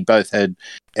Kennedy. Both had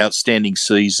outstanding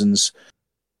seasons.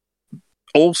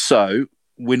 Also,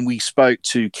 when we spoke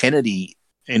to Kennedy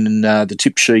in the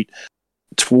tip sheet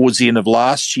towards the end of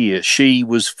last year, she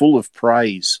was full of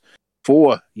praise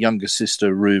for younger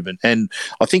sister Ruben. And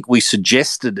I think we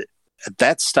suggested at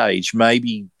that stage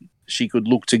maybe she could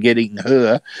look to getting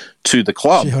her to the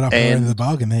club. She held up her end of the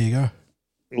bargain. There you go.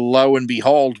 Lo and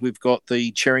behold, we've got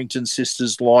the Cherrington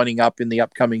sisters lining up in the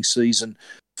upcoming season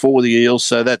for the Eels.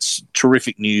 So that's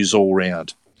terrific news all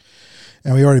round.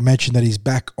 And we already mentioned that he's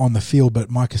back on the field, but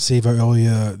Mike Acevo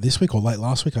earlier this week or late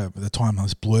last week, the time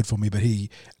was blurred for me, but he,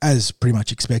 as pretty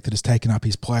much expected, has taken up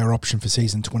his player option for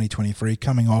season 2023,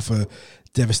 coming off a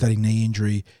devastating knee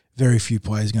injury. Very few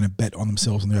players are going to bet on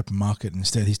themselves in the open market.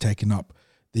 Instead, he's taken up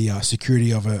the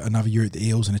security of another year at the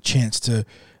Eels and a chance to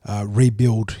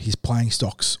rebuild his playing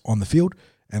stocks on the field.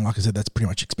 And like I said, that's pretty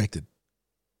much expected.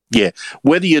 Yeah,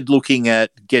 whether you're looking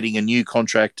at getting a new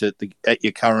contract at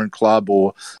your current club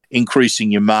or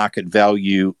increasing your market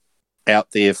value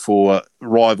out there for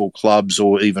rival clubs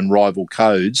or even rival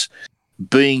codes,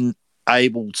 being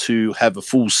able to have a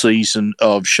full season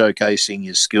of showcasing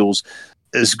your skills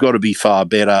has got to be far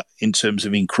better in terms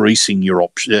of increasing your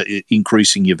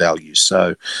increasing your value.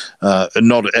 So,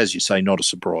 not, as you say, not a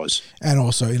surprise. And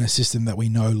also in a system that we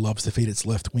know loves to feed its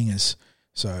left wingers,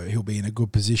 so he'll be in a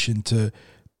good position to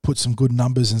put some good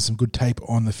numbers and some good tape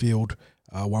on the field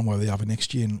one way or the other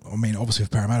next year. And I mean, obviously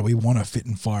with Parramatta, we want to fit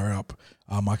and fire up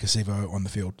Mike Acevo on the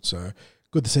field. So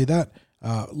good to see that.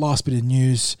 Last bit of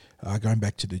news, going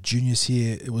back to the juniors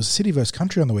here, it was City versus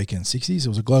Country on the weekend, 60s. It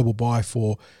was a global bye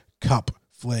for Cup,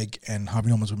 Flegg and Harvey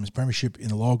Norman's Women's Premiership in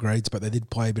the lower grades, but they did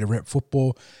play a bit of rep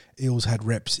football. Eels had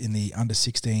reps in the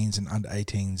under-16s and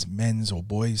under-18s men's or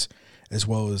boys, as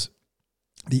well as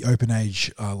the open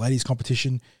age ladies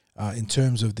competition. In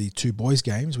terms of the 2 boys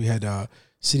games, we had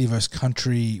City versus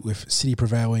Country with City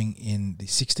prevailing in the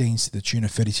 16s to the tune of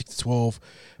 36-12.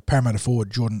 Parramatta forward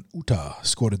Jordan Uta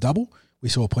scored a double. We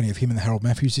saw plenty of him and Harold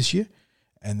Matthews this year.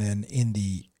 And then in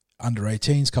the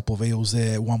under-18s, a couple of Eels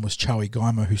there. One was Charlie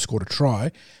Geimer, who scored a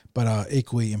try, but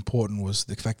equally important was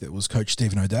the fact that it was Coach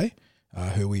Stephen O'Day,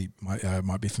 who we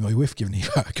might be familiar with, given he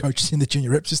coaches in the junior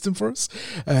rep system for us.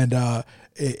 And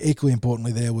equally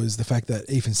importantly there was the fact that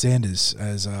Ethan Sanders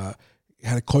has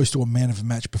had a close to a man of the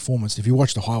match performance. If you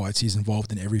watch the highlights, he's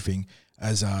involved in everything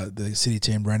as the City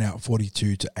team ran out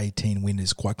 42-18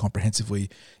 winners quite comprehensively.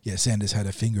 Yeah, Sanders had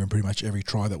a finger in pretty much every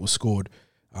try that was scored.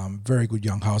 Very good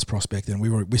young halves prospect, and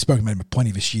we spoke about him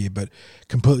plenty this year, but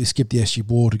completely skipped the SG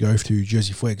ball to go to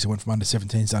Jersey Flegg, so went from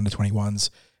under-17s to under-21s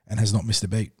and has not missed a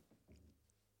beat.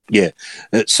 Yeah,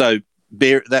 so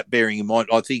bearing in mind,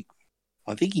 I think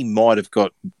he might have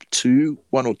got 1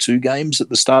 or 2 games at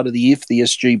the start of the year for the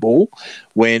SG ball,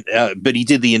 but he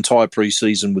did the entire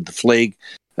pre-season with the Flegg,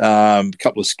 a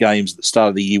couple of games at the start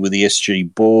of the year with the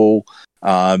SG ball,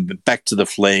 back to the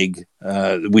Flegg,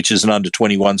 which is an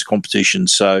under-21s competition.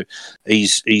 So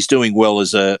he's doing well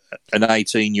as an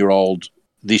 18-year-old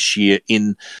this year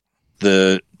in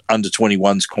the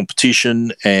under-21s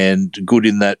competition, and good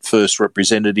in that first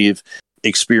representative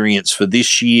experience for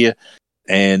this year.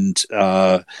 And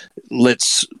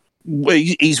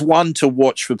he's one to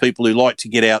watch for people who like to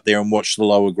get out there and watch the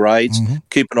lower grades. Mm-hmm.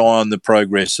 Keep an eye on the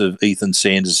progress of Ethan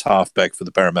Sanders, halfback for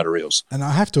the Parramatta Eels. And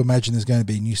I have to imagine there's going to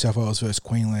be New South Wales versus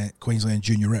Queensland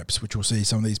junior reps, which we'll see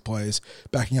some of these players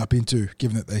backing up into,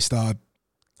 given that they starred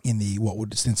in what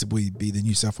would ostensibly be the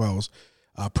New South Wales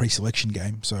pre-selection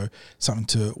game. So something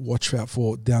to watch out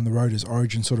for down the road as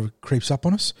Origin sort of creeps up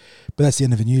on us. But that's the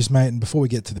end of the news, mate. And before we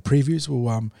get to the previews, we'll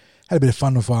had a bit of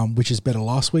fun with which is better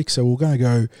last week. So we're going to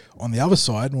go on the other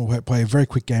side and we'll play a very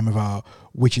quick game of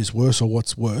which is worse or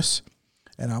what's worse.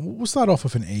 And we'll start off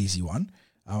with an easy one.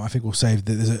 I think we'll save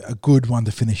that there's a good one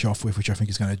to finish off with, which I think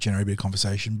is going to generate a bit of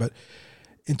conversation. But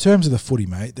in terms of the footy,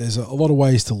 mate, there's a lot of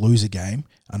ways to lose a game.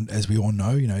 And as we all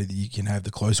know, you can have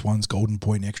the close ones, golden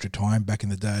point, extra time. Back in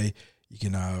the day, you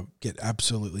can get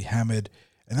absolutely hammered.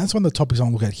 And that's one of the topics I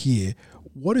want to look at here.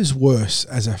 What is worse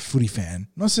as a footy fan,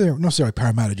 not necessarily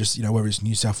Parramatta, just, whether it's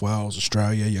New South Wales,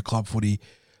 Australia, your club footy,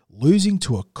 losing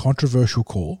to a controversial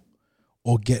call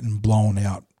or getting blown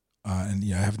out and,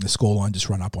 having the scoreline just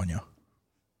run up on you?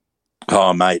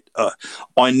 Oh, mate,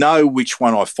 I know which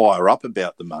one I fire up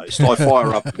about the most. I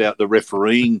fire up about the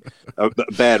refereeing,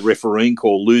 bad refereeing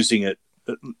call, losing it.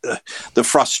 The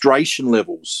frustration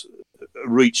levels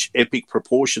reach epic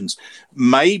proportions.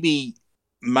 Maybe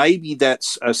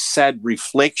that's a sad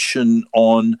reflection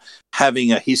on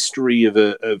having a history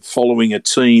of following a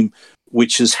team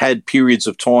which has had periods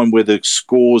of time where the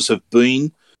scores have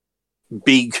been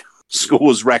big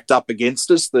scores racked up against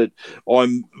us, that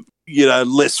I'm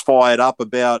less fired up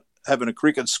about having a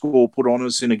cricket score put on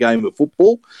us in a game of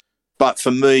football. But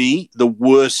for me, the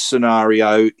worst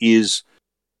scenario is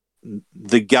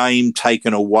the game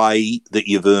taken away that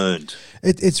you've earned.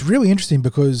 It's really interesting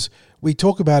because we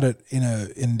talk about it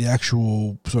in the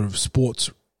actual sort of sports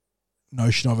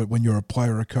notion of it when you're a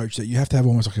player or a coach, that you have to have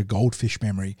almost like a goldfish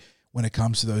memory when it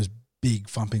comes to those big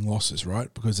thumping losses,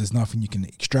 right? Because there's nothing you can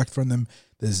extract from them.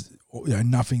 There's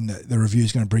nothing that the review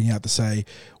is going to bring out to say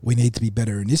we need to be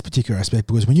better in this particular aspect,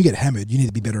 because when you get hammered, you need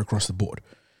to be better across the board.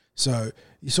 So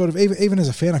you sort of, even as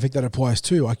a fan, I think that applies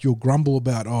too. Like, you'll grumble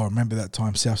about, remember that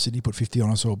time South Sydney put 50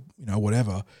 on us, or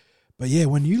whatever. But yeah,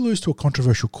 when you lose to a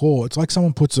controversial call, it's like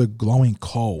someone puts a glowing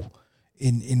coal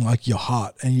in like your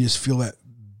heart, and you just feel that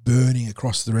burning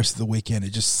across the rest of the weekend.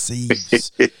 It just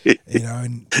seethes,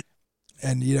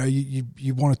 and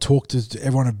you want to talk to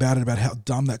everyone about it, about how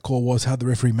dumb that call was, how the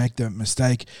referee made that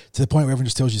mistake, to the point where everyone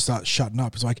just tells you to start shutting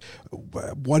up. It's like,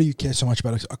 why do you care so much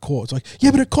about a call? It's like, yeah,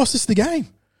 but it cost us the game.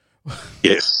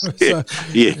 Yes. So,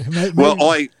 yeah. Maybe, well,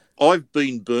 I've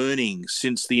been burning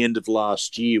since the end of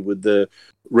last year with the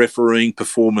refereeing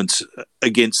performance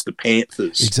against the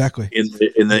Panthers. Exactly.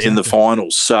 In the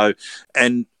finals. So,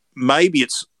 and maybe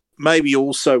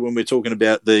also when we're talking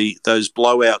about those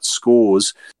blowout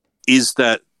scores, is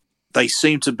that they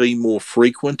seem to be more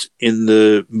frequent in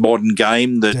the modern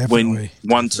game, that when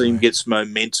one team gets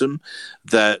momentum,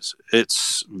 that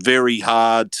it's very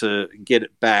hard to get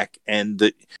it back. And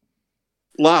that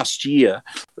last year,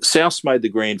 Souths made the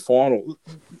grand final.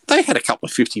 They had a couple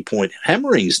of 50-point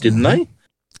hammerings, didn't they,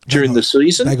 during the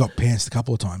season? They got pantsed a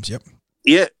couple of times, yep.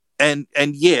 Yeah, and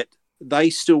yet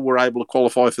they still were able to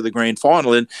qualify for the grand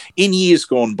final. And in years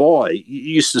gone by, you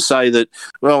used to say that,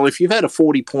 well, if you've had a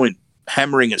 40-point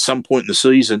hammering at some point in the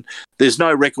season, there's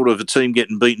no record of a team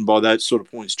getting beaten by those sort of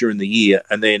points during the year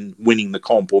and then winning the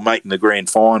comp or making the grand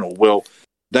final. Well,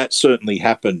 that certainly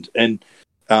happened. And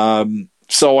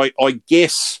so I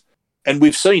guess, and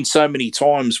we've seen so many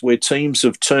times where teams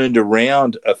have turned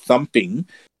around a thumping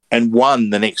and won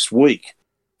the next week.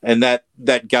 And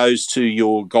that goes to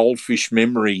your goldfish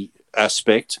memory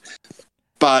aspect.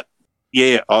 But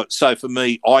yeah, so for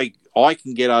me, I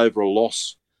can get over a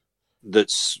loss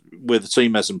that's where the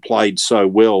team hasn't played so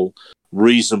well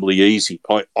reasonably easy.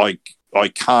 I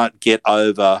can't get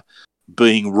over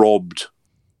being robbed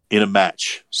in a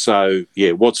match. So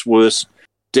yeah, what's worse?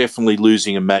 Definitely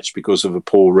losing a match because of a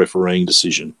poor refereeing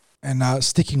decision. And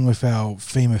sticking with our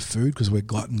theme of food, because we're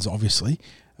gluttons, obviously,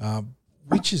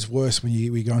 which is worse when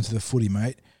we go into the footy,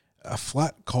 mate? A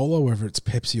flat cola, whether it's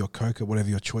Pepsi or Coke or whatever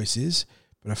your choice is,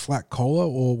 but a flat cola,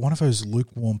 or one of those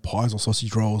lukewarm pies or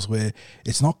sausage rolls where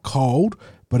it's not cold,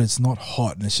 but it's not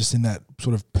hot, and it's just in that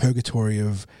sort of purgatory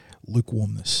of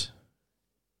lukewarmness.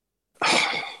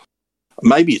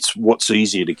 Maybe it's what's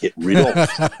easier to get rid of.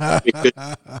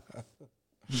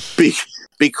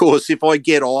 Because if I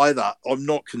get either, I'm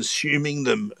not consuming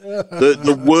them.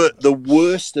 The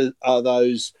worst are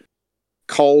those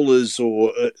colas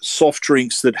or soft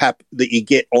drinks that you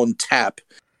get on tap,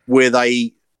 where they're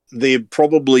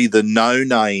probably the no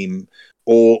name,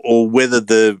 or whether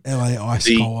the LA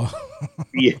Ice Cola.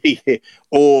 yeah,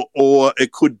 or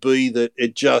it could be that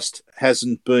it just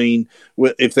hasn't been,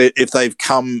 if they're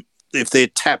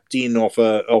tapped in off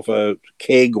a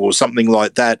keg or something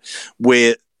like that,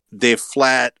 where they're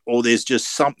flat or there's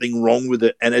just something wrong with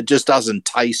it and it just doesn't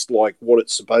taste like what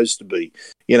it's supposed to be.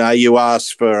 You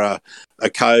ask for a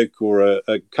Coke or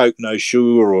a Coke no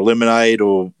sugar or lemonade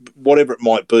or whatever it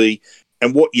might be,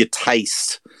 and what you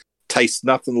tastes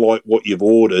nothing like what you've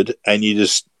ordered, and you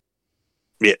just,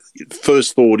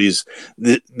 first thought is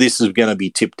this is going to be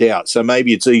tipped out. So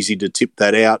maybe it's easy to tip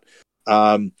that out.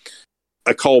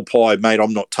 A cold pie, mate,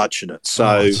 I'm not touching it.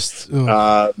 So,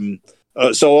 so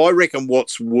I reckon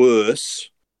what's worse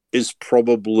is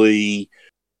probably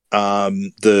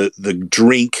the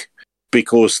drink,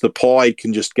 because the pie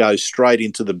can just go straight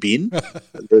into the bin.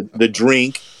 the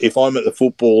drink, if I'm at the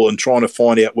football and trying to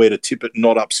find out where to tip it and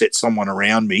not upset someone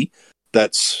around me,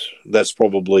 that's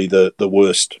probably the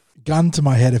worst. Gun to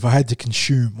my head, if I had to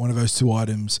consume one of those two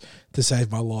items to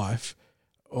save my life,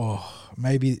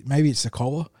 maybe it's the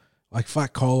cola. Like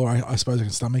flat cola, I suppose I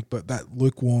can stomach, but that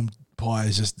lukewarm pie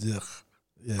is just ugh.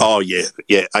 Yeah. Oh,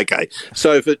 yeah, okay.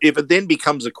 So if it then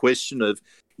becomes a question of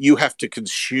you have to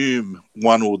consume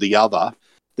one or the other,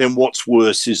 then what's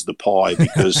worse is the pie,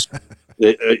 because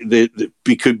there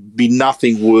could be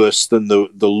nothing worse than the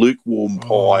lukewarm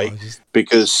pie,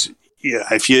 because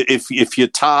if your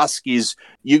task is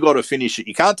you got to finish it,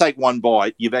 you can't take one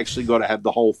bite. You've actually got to have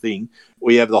the whole thing.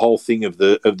 We have the whole thing of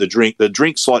the drink. The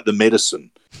drink's like the medicine,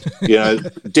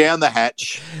 down the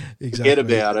hatch. Exactly. Forget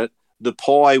about it. The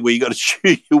pie where you got to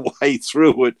chew your way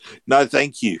through it. No,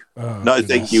 thank you.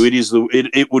 Thank you.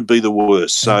 It would be the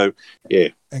worst. So, yeah.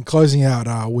 And closing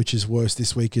out, which is worse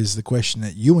this week, is the question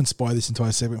that you inspired this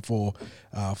entire segment for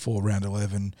round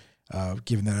 11.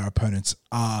 Given that our opponents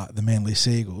are the Manly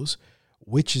Seagulls,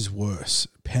 which is worse,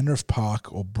 Penrith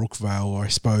Park or Brookvale, or I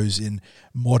suppose in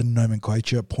modern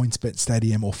nomenclature, PointsBet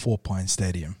Stadium or Four Pines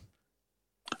Stadium?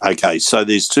 Okay, so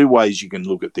there's two ways you can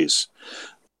look at this.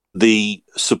 The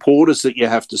supporters that you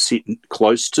have to sit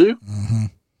close to,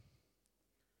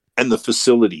 and the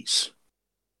facilities.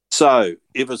 So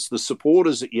if it's the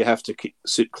supporters that you have to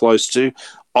sit close to,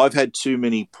 I've had too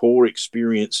many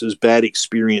bad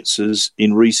experiences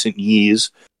in recent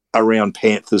years around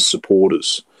Panthers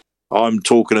supporters. I'm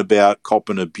talking about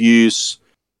copping abuse,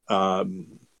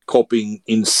 copping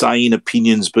insane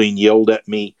opinions being yelled at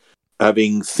me,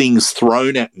 having things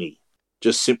thrown at me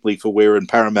just simply for wearing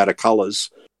Parramatta colours.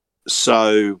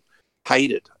 So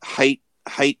hate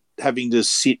having to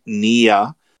sit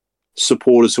near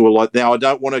supporters who are like. Now I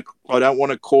don't want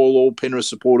to call all Penrith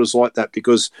supporters like that,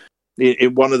 because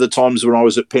one of the times when I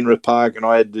was at Penrith Park and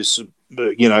I had this,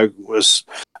 was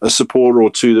a supporter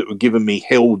or two that were giving me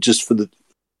hell just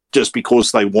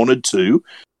because they wanted to.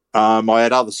 I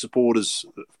had other supporters,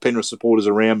 Penrith supporters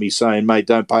around me saying, "Mate,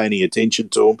 don't pay any attention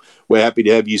to them. We're happy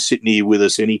to have you sitting here with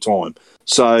us anytime."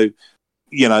 So,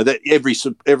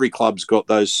 that every club's got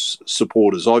those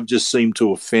supporters. I've just seemed to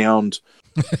have found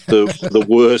the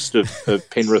worst of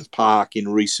Penrith Park in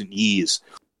recent years.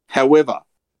 However,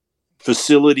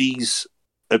 facilities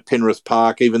at Penrith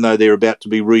Park, even though they're about to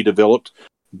be redeveloped,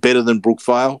 better than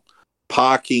Brookvale.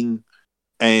 Parking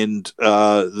and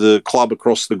the club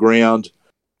across the ground,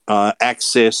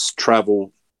 access,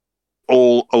 travel,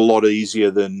 all a lot easier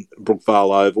than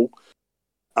Brookvale Oval.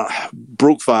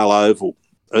 Brookvale Oval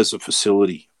as a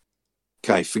facility.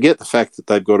 Okay, forget the fact that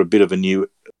they've got a bit of a new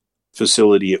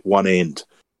facility at one end.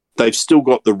 They've still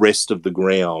got the rest of the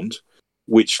ground,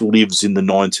 which lives in the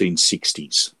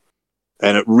 1960s.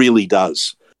 And it really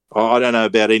does. I don't know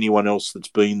about anyone else that's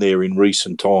been there in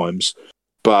recent times,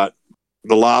 but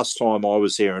the last time I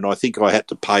was there, and I think I had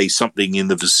to pay something in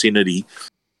the vicinity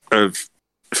of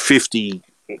 $50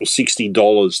 or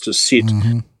 $60 to sit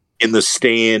in the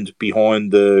stand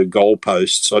behind the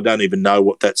goalposts. I don't even know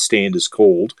what that stand is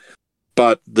called.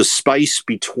 But the space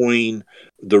between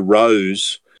the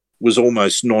rows was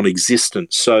almost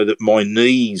non-existent, so that my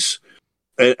knees...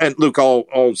 And look,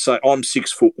 I'll say I'm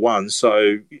 6'1",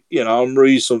 so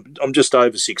I'm just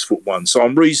over 6'1", so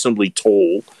I'm reasonably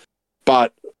tall.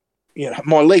 But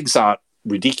my legs aren't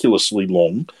ridiculously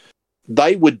long.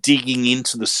 They were digging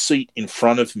into the seat in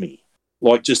front of me,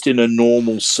 like just in a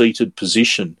normal seated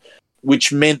position,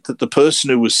 which meant that the person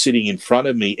who was sitting in front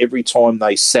of me, every time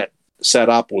they sat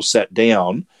up or sat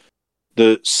down,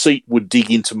 the seat would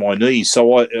dig into my knees.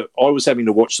 So I was having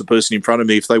to watch the person in front of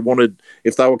me. If they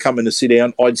were coming to sit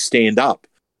down, I'd stand up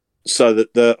so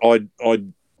that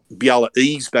I'd be able to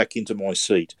ease back into my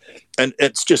seat. And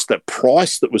it's just the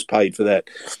price that was paid for that.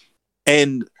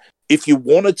 And if you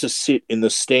wanted to sit in the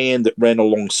stand that ran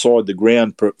alongside the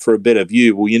ground for a better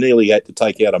view, well, you nearly had to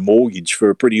take out a mortgage for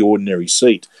a pretty ordinary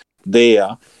seat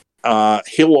there.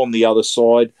 Hill on the other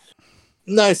side,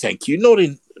 no thank you. Not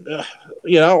in...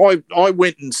 I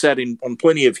went and sat on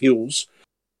plenty of hills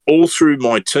all through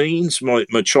my teens, my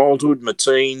childhood, my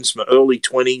teens, my early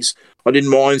 20s. I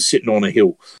didn't mind sitting on a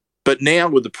hill. But now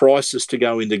with the prices to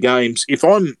go into games, if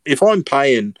I'm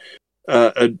paying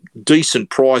a decent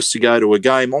price to go to a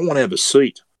game, I want to have a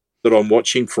seat that I'm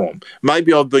watching from.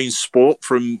 Maybe I've been spoilt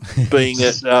from being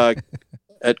at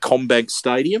CommBank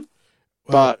Stadium.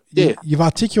 But yeah, you've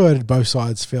articulated both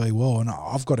sides fairly well, and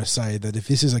I've got to say that if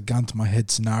this is a gun to my head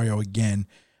scenario again,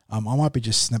 I might be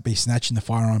snatching the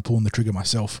firearm and pulling the trigger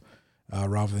myself.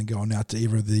 rather than going out to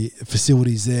either of the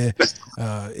facilities there.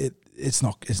 It's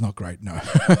not great. No,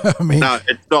 I mean, no,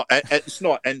 it's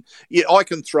not. And yeah, I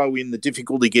can throw in the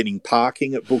difficulty getting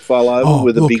parking at Brookvale Oval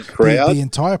with a big crowd. The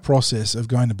entire process of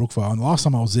going to Brookvale, and the last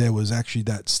time I was there was actually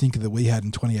that stinker that we had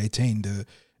in 2018.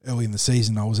 Early in the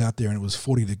season, I was out there and it was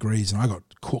 40 degrees, and I got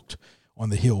cooked on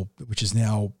the hill, which is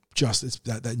now it's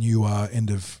that new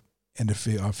end of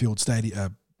field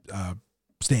stadium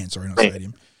stand. Sorry, not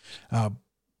stadium.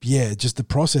 Yeah, just the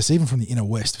process, even from the inner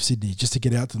west of Sydney, just to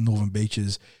get out to the northern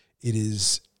beaches, it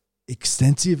is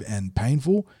extensive and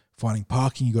painful. Finding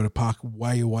parking, you got to park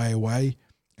way away,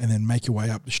 and then make your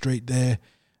way up the street there.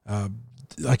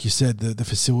 Like you said, the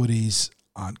facilities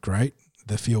aren't great.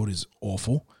 The field is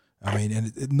awful. I mean,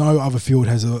 and no other field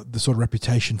has the sort of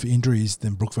reputation for injuries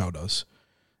than Brookvale does.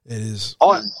 It is.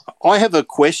 I have a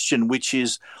question, which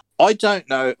is, I don't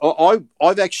know.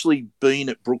 I've actually been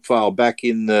at Brookvale back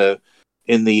in the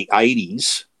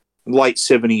 80s, late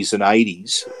 70s and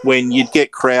 80s, when you'd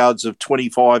get crowds of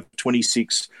 25,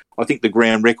 26. I think the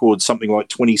ground record's something like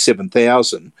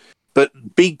 27,000. But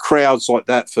big crowds like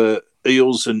that for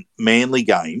Eels and Manly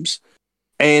games,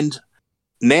 and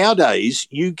nowadays,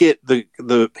 you get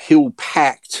the hill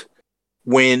packed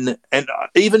and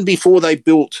even before they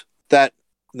built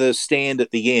the stand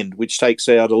at the end, which takes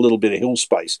out a little bit of hill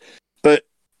space. But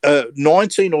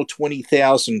 19 or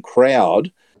 20,000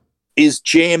 crowd is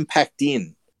jam-packed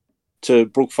in to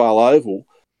Brookvale Oval.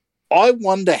 I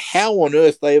wonder how on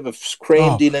earth they ever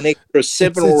crammed in an extra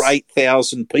 7,000 or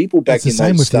 8,000 people back in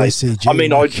those days. I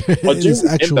mean, I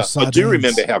do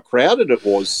remember how crowded it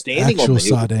was standing on the hill.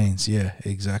 Actual sardines, yeah,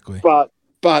 exactly.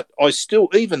 But I still,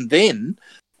 even then,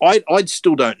 I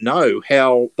still don't know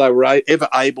how they were ever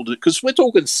able to, because we're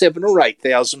talking 7,000 or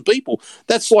 8,000 people.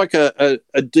 That's like a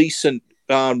decent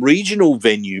regional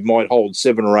venue might hold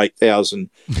 7,000 or 8,000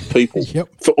 people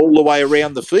for all the way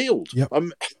around the field. Yep.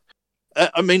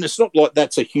 I mean, it's not like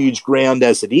that's a huge ground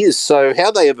as it is. So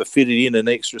how they ever fitted in an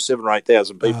extra 7,000 or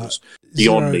 8,000 people is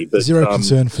beyond me. But zero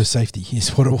concern for safety is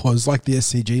what it was. Like the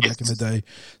SCG back in the day,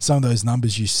 some of those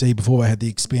numbers you see before they had the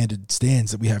expanded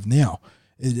stands that we have now,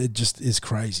 it just is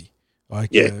crazy.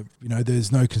 Like,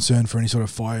 there's no concern for any sort of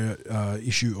fire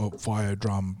issue or fire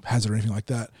drum hazard or anything like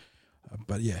that.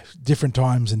 But yeah, different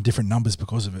times and different numbers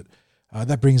because of it.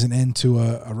 That brings an end to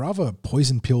a rather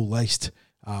poison pill laced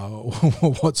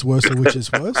what's worse or which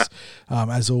is worse.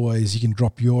 As always, you can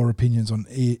drop your opinions on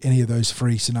any of those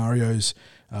three scenarios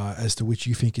as to which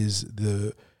you think is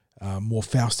the more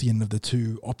Faustian of the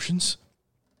two options.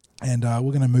 And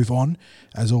we're going to move on,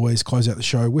 as always, close out the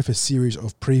show with a series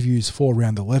of previews for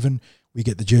Round 11. We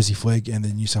get the Jersey Flegg and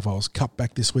the New South Wales Cup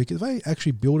back this week. Are they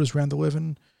actually billed as Round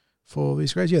 11 for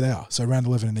these grades? Yeah, they are. So Round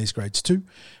 11 in these grades too.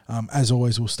 As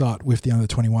always, we'll start with the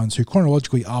under-21s, who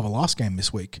chronologically are the last game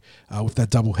this week with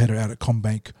that double-header out at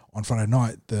CommBank on Friday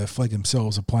night. The Flegg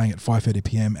themselves are playing at 5:30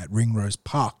 p.m. at Ringrose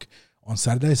Park on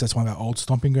Saturdays. That's one of our old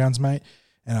stomping grounds, mate.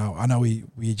 And I know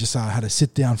we just had a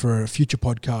sit-down for a future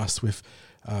podcast with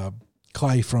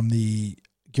Clay from the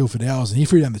Guildford Owls, and he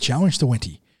threw down the challenge to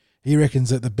Wenty. He reckons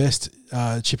that the best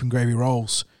chip and gravy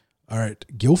rolls are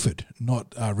at Guildford,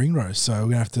 not Ringrose. So we're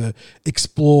going to have to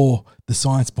explore the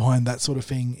science behind that sort of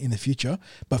thing in the future.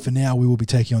 But for now, we will be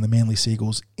taking on the Manly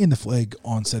Seagulls in the Flegg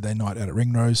on Saturday night out at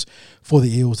Ringrose. For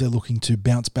the Eels, they're looking to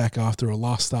bounce back after a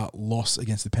last start loss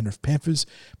against the Penrith Panthers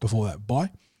before that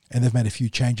bye. And they've made a few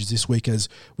changes this week, as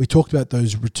we talked about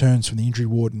those returns from the injury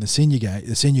ward in the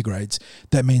senior grades.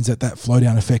 That means that flow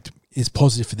down effect is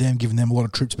positive for them, giving them a lot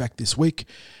of troops back this week.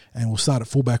 And we'll start at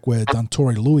fullback, where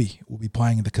Duntori Louis will be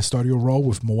playing in the custodial role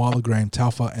with Moala Graham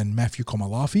Taufa and Matthew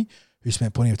Komalafi, who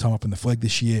spent plenty of time up in the Flegg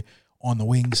this year on the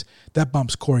wings. That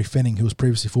bumps Corey Fenning, who was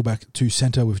previously fullback, to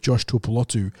centre with Josh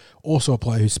Tuipulotu, also a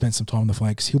player who spent some time on the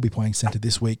flanks. He'll be playing centre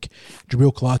this week.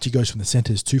 Jabril Kalachi goes from the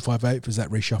centres 258 as that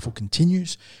reshuffle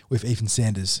continues, with Ethan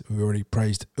Sanders, who we already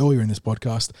praised earlier in this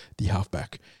podcast, the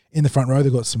halfback. In the front row,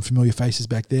 they've got some familiar faces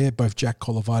back there. Both Jack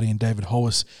Colavardi and David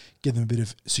Hollis give them a bit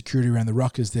of security around the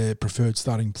ruck as their preferred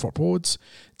starting prop forwards.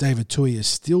 David Tui is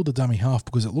still the dummy half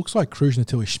because it looks like Cruz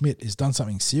Natili Schmidt has done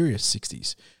something serious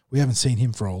 60s. We haven't seen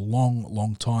him for a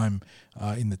long time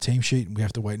in the team sheet, and we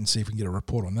have to wait and see if we can get a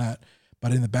report on that.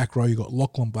 But in the back row, you've got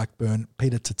Lachlan Blackburn,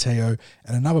 Peter Tateo,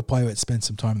 and another player that spent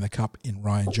some time in the Cup in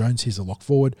Ryan Jones. He's a lock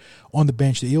forward. On the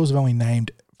bench, the Eels have only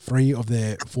named 3 of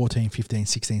their 14, 15,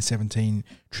 16, 17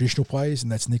 traditional players,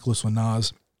 and that's Nicholas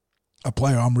Lenars, a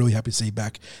player I'm really happy to see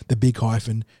back, the big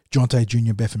hyphen, Jonte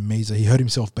Jr., Bethan Meza. He hurt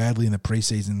himself badly in the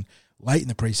preseason, late in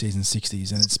the preseason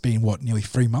 60s, and it's been, nearly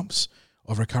 3 months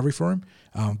of recovery for him.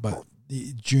 But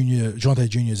Jonte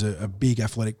Jr. is a big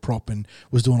athletic prop and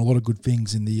was doing a lot of good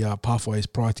things in the pathways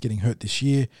prior to getting hurt this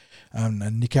year. And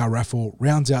Nikau Raffle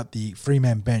rounds out the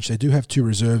three-man bench. They do have two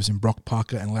reserves in Brock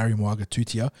Parker and Larry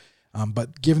Moaga-Tutia.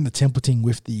 But given the templating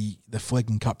with the Flegg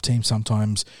and Cup team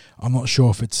sometimes, I'm not sure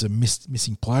if it's a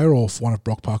missing player or if one of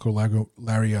Brock Parker or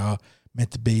Larry are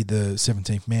meant to be the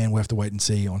 17th man. We'll have to wait and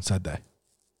see on Saturday.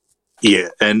 Yeah,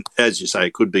 and as you say,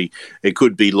 it could be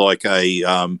like a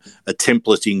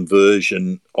templating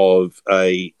version of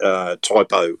a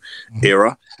typo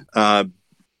error.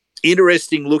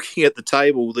 Interesting looking at the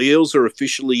table. The Eels are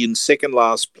officially in second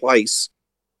last place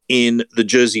in the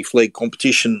Jersey Flegg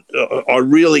competition. I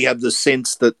really have the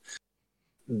sense that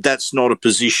that's not a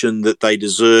position that they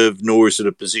deserve, nor is it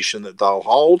a position that they'll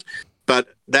hold. But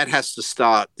that has to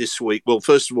start this week. Well,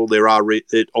 first of all, there are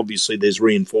obviously there's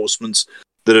reinforcements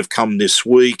that have come this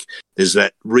week. There's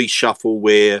that reshuffle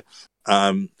where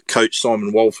Coach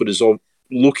Simon Walford is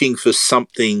looking for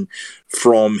something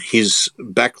from his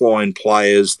backline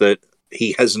players that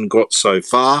he hasn't got so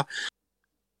far.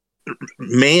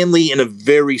 Manly in a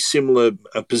very similar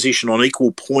position on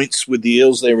equal points with the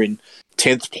Eels. They're in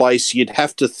 10th place. You'd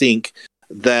have to think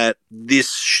that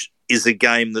this is a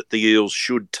game that the Eels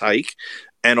should take.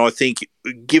 And I think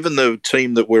given the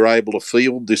team that we're able to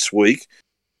field this week,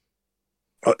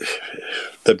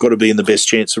 they've got to be in the best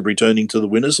chance of returning to the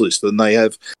winners list than they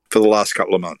have for the last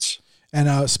couple of months.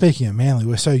 And speaking of Manly,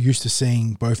 we're so used to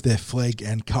seeing both their Flegg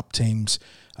and Cup teams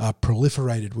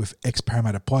proliferated with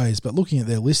ex-Parramatta players. But looking at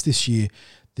their list this year,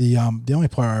 the only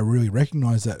player I really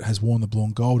recognise that has worn the blue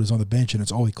and gold is on the bench, and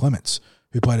it's Ollie Clements,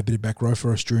 who played a bit of back row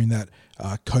for us during that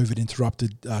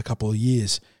COVID-interrupted couple of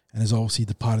years and has obviously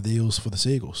departed the Eels for the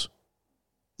Seagulls.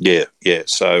 Yeah.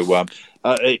 So, and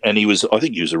I think he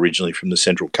was originally from the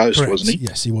Central Coast, Correct. Wasn't he?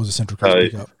 Yes, he was a Central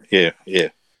Coast pickup. Yeah.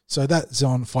 So that's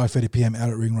on 5:30 p.m. out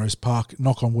at Ringrose Park.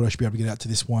 Knock on wood, I should be able to get out to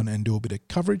this one and do a bit of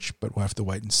coverage, but we'll have to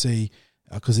wait and see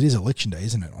because it is election day,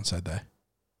 isn't it, on Saturday?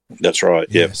 That's right,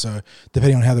 yeah. So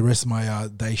depending on how the rest of my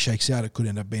day shakes out, it could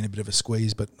end up being a bit of a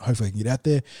squeeze, but hopefully I can get out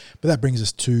there. But that brings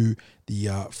us to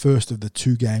the first of the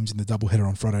two games in the doubleheader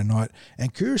on Friday night.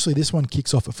 And curiously, this one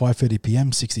kicks off at 5:30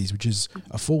 p.m. 60s, which is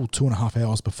a full 2.5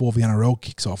 hours before the NRL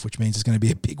kicks off, which means it's going to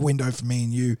be a big window for me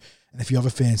and you and a few other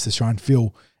fans to try and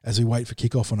fill as we wait for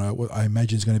kickoff on what I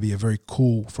imagine is going to be a very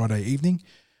cool Friday evening.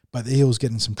 But the Eels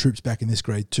getting some troops back in this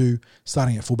grade too.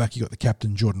 Starting at fullback, you got the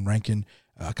captain, Jordan Rankin,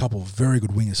 a couple of very good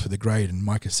wingers for the grade, and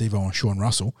Micah Sevo and Sean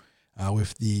Russell,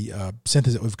 with the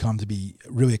centres that we've come to be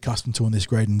really accustomed to in this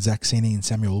grade, and Zach Sini and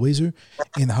Samuel Luizu.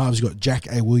 In the halves, you've got Jack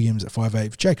A. Williams at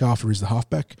 5'8". Jake Arthur is the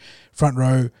halfback. Front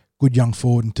row, good young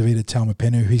forward, and Tavita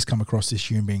Taumapenu. He's come across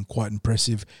this year and been quite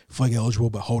impressive. Flegg eligible,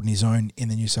 but holding his own in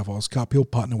the New South Wales Cup. He'll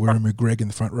partner with Umu Greg in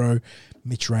the front row.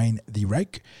 Mitch Rain, the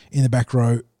rake. In the back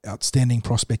row, outstanding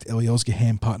prospect Eli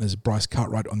Osgaham partners Bryce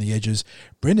Cartwright on the edges.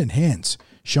 Brendan Hands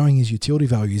showing his utility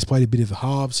value. He's played a bit of the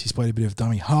halves. He's played a bit of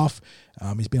dummy half.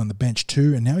 He's been on the bench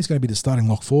too, and now he's going to be the starting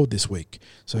lock forward this week.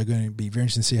 So it's going to be very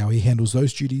interesting to see how he handles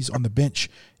those duties on the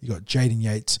bench. You got Jaden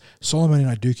Yates. Solomon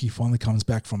Iduki finally comes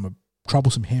back from a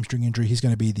troublesome hamstring injury. He's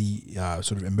going to be the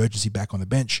sort of emergency back on the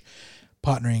bench,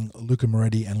 partnering Luca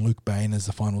Moretti and Luke Bain as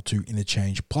the final two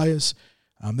interchange players.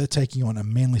 They're taking on a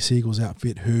Manly Seagulls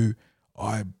outfit who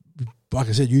like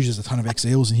I said, usually there's a ton of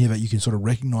ex-Eels in here that you can sort of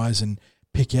recognise and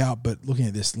pick out. But looking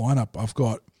at this lineup, I've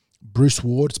got Bruce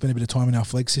Ward, spent a bit of time in our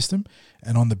Flegg system,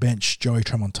 and on the bench, Joey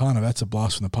Tramontana. That's a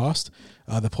blast from the past.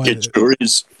 The player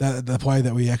the player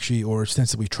that we actually or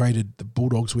extensively traded the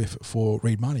Bulldogs with for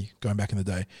Reed Money going back in the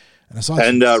day.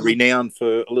 And renowned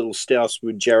for a little stouse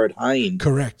with Jared Hayne.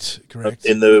 Correct.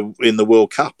 In the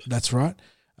World Cup. That's right.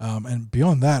 And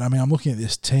beyond that, I'm looking at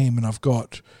this team, and I've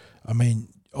got,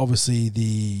 obviously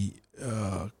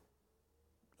so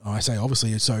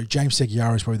James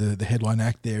Seguiara is probably the headline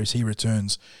act there as he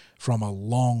returns from a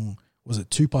long,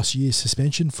 2+ years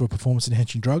suspension for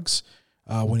performance-enhancing drugs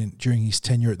during his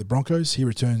tenure at the Broncos. He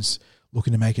returns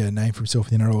looking to make a name for himself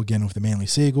in the NRL again with the Manly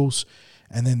Seagulls.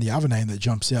 And then the other name that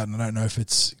jumps out, and I don't know if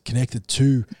it's connected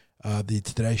to the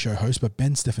Today Show host, but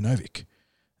Ben Stefanovic.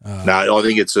 No, I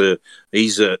think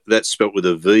that's spelt with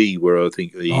a V. Where I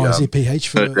think is it PH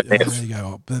for? There you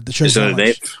go. That shows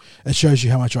it shows you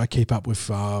how much I keep up with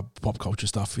pop culture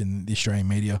stuff in the Australian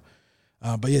media.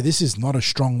 But yeah, this is not a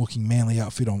strong looking Manly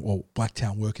outfit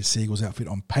Blacktown Workers Seagulls outfit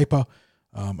on paper,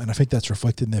 and I think that's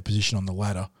reflected in their position on the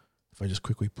ladder. If I just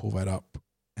quickly pull that up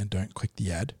and don't click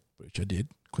the ad, which I did,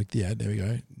 click the ad. There we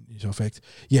go. User effect.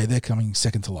 Yeah, they're coming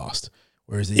second to last.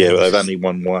 They've only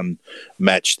won one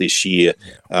match this year.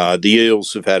 Yeah. The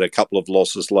Eels have had a couple of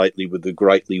losses lately with the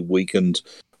greatly weakened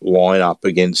lineup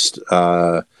against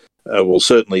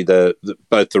certainly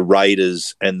both the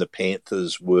Raiders and the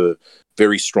Panthers were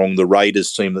very strong. The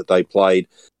Raiders team that they played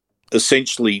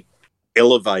essentially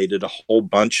elevated a whole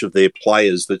bunch of their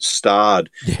players that starred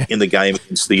in the game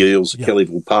against the Eels at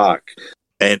Kellyville Park.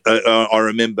 And I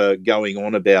remember going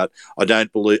on about, I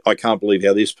can't believe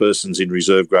how this person's in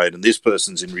reserve grade and this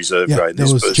person's in reserve grade. And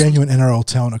there was genuine NRL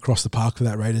talent across the park for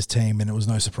that Raiders team, and it was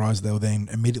no surprise they were then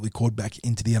immediately called back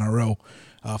into the NRL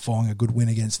following a good win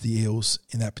against the Eels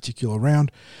in that particular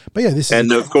round. But yeah, this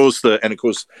is of course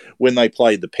when they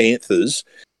played the Panthers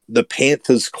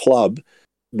club,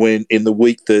 when in the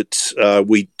week that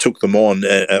we took them on,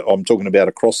 I'm talking about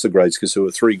across the grades because there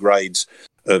were 3 grades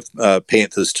of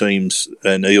Panthers teams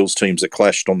and Eels teams that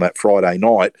clashed on that Friday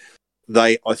night.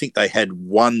 I think they had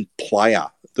 1 player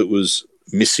that was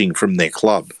missing from their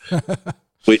club,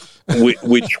 which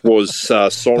was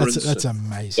Sorensen. That's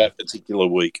amazing. That particular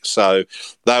week. So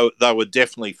they were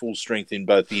definitely full strength in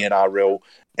both the NRL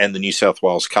and the New South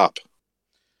Wales Cup.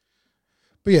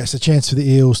 But yes, a chance for the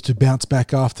Eels to bounce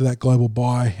back after that global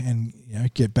bye and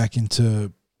get back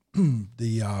into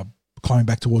the climbing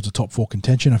back towards the top 4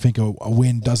 contention. I think a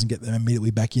win doesn't get them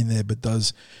immediately back in there, but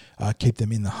does keep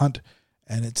them in the hunt.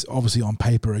 And it's obviously on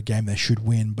paper a game they should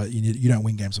win, but you don't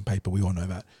win games on paper. We all know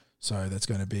that. So that's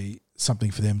going to be something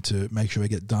for them to make sure they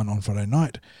get done on Friday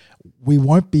night. We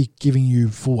won't be giving you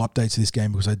full updates of this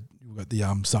game because we've got the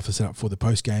stuff to set up for the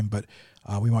post game, but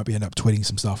we might end up tweeting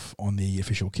some stuff on the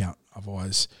official account.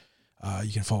 Otherwise,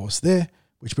 you can follow us there,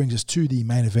 which brings us to the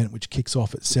main event, which kicks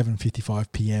off at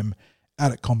 7:55 p.m.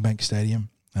 out at CommBank Stadium.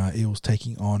 Eels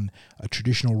taking on a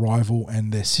traditional rival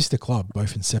and their sister club,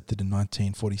 both incepted in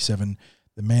 1947,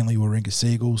 the Manly Warringah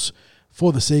Seagulls.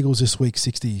 For the Seagulls this week,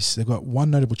 60s, they've got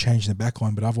one notable change in the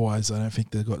backline, but otherwise I don't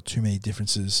think they've got too many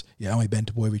differences. Only Ben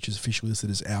Trbojevic is officially listed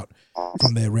as out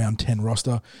from their round 10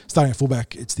 roster. Starting at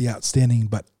fullback, it's the outstanding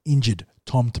but injured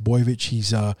Tom Trbojevic.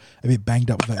 He's a bit banged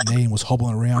up with that knee and was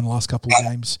hobbling around the last couple of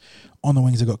games. On the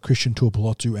wings, they've got Christian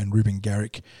Tuipulotu and Ruben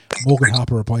Garrick. Morgan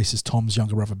Harper replaces Tom's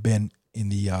younger brother Ben in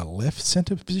the left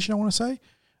centre position, I want to say.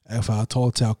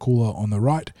 Tolotau Kula on the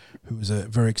right, who is a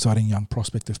very exciting young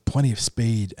prospect of plenty of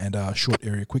speed and short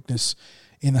area quickness.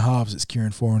 In the halves, it's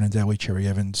Kieran Foran and Daly Cherry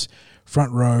Evans.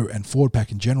 Front row and forward pack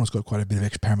in general has got quite a bit of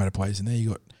ex-Parramatta players in there.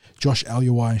 You've got Josh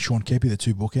Aluai and Sean Kepi, the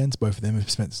 2 bookends. Both of them have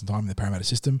spent some time in the Parramatta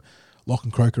system.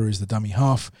 Lachlan Croker is the dummy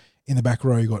half. In the back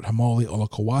row, you've got Hamoli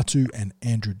Olakau'atu and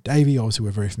Andrew Davey. Obviously,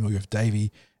 we're very familiar with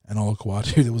Davey and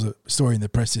Olakau'atu. There was a story in the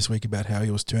press this week about how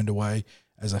he was turned away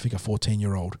as, I think, a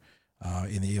 14-year-old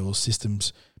in the Eels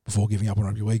systems before giving up on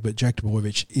rugby league. But Jack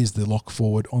Trbojevic is the lock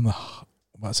forward on the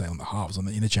halves, on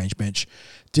the interchange bench.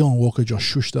 Dylan Walker, Josh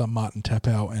Schuster, Martin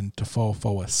Tapau, and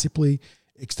Tafoa Sipley.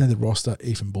 Extended roster,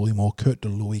 Ethan Bullimore, Kurt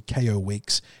DeLuey, K.O.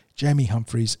 Weeks, Jamie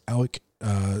Humphries, Alec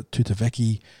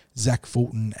Tutaveki, Zach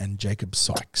Fulton, and Jacob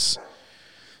Sykes.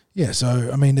 Yeah, so,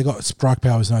 I mean, they've got strike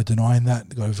power, there's no denying that.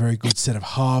 They've got a very good set of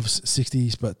halves,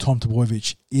 60s, but Tom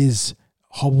Trbojevic is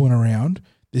hobbling around.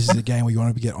 This is a game where you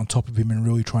want to get on top of him and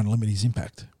really try and limit his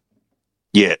impact.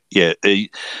 Yeah.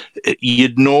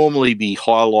 You'd normally be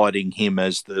highlighting him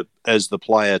as the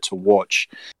player to watch.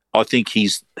 I think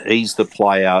he's the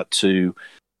player to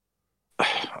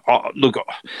look.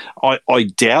 I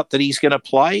doubt that he's going to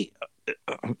play.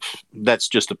 That's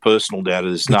just a personal doubt.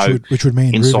 There's which would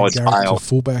mean inside Ruben Garrick bail. to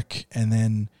fullback, and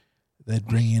then they'd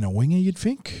bring in a winger. You'd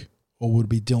think, or would it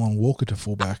be Dylan Walker to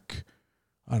fullback?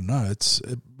 I don't know.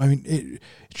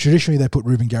 Traditionally they put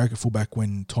Ruben Garrick at fullback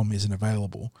when Tom isn't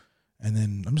available, and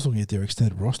then I'm just looking at their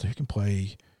extended roster. Who can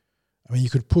play? I mean, you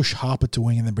could push Harper to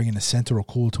wing and then bring in a centre, or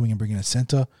Cooler to wing and bring in a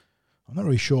centre. I'm not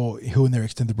really sure who in their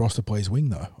extended roster plays wing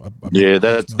though.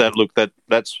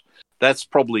 That's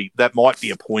probably, that might be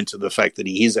a point to the fact that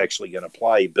he is actually going to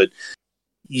play. But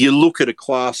you look at a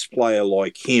class player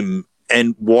like him,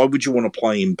 and why would you want to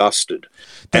play him busted?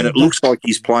 And it looks like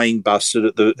he's playing busted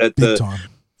at the time.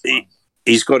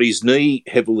 He's got his knee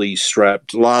heavily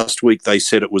strapped. Last week they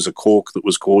said it was a cork that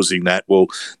was causing that. Well,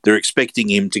 they're expecting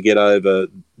him to get over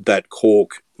that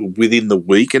cork within the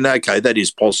week, and okay, that is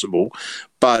possible,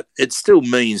 but it still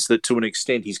means that to an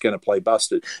extent he's going to play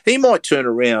busted. He might turn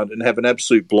around and have an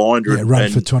absolute blinder and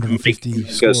run for 250,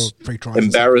 score 3 tries,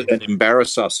 and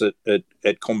embarrass us at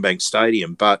CommBank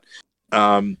Stadium. But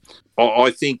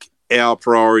I think our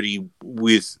priority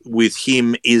with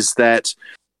him is that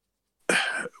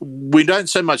we don't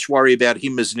so much worry about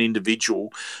him as an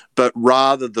individual, but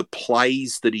rather the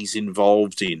plays that he's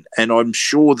involved in. And I'm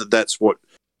sure that that's what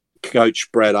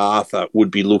Coach Brad Arthur would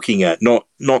be looking at,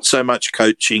 not so much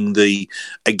coaching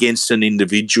against an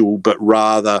individual, but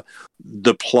rather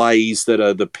the plays that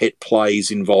are the pet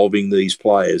plays involving these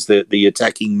players, the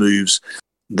attacking moves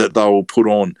that they will put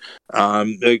on.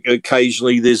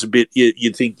 Occasionally there's a bit,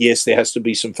 you think, yes, there has to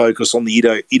be some focus on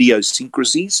the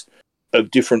idiosyncrasies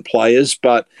of different players,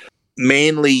 but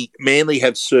Manly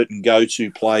have certain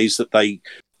go-to plays that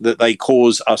they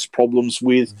cause us problems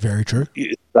with. Very true.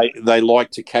 They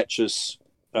like to catch us,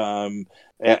 our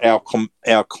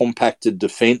compacted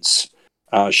defence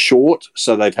short,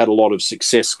 so they've had a lot of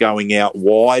success going out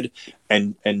wide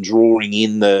and drawing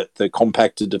in the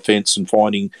compacted defence and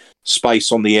finding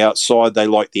space on the outside. They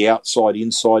like the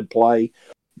outside-inside play.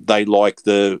 They like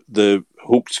the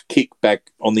hooked kick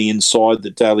back on the inside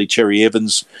that Daly Cherry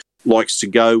Evans likes to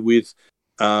go with.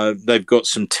 They've got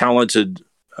some talented,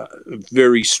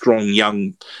 very strong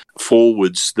young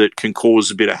forwards that can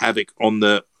cause a bit of havoc on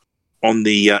the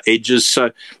edges.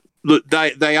 So, look,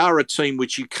 they are a team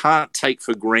which you can't take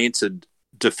for granted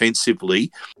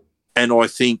defensively, and I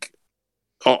think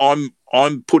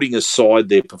I'm putting aside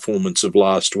their performance of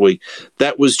last week.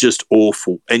 That was just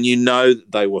awful, and you know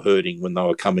that they were hurting when they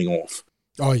were coming off.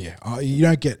 Oh yeah, you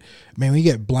don't get. I mean, we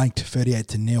get blanked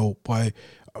 38-0 by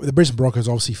the Brisbane Broncos.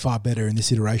 Obviously, far better in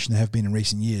this iteration they have been in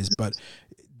recent years, but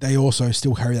they also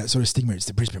still carry that sort of stigma. It's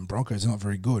the Brisbane Broncos; they're not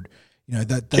very good. You know,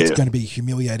 that's going to be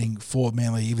humiliating for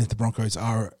Manly, even if the Broncos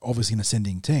are obviously an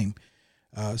ascending team.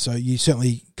 So you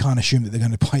certainly can't assume that they're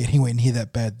going to play anywhere near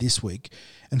that bad this week.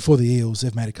 And for the Eels,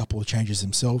 they've made a couple of changes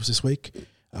themselves this week.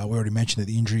 We already mentioned that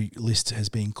the injury list has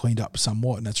been cleaned up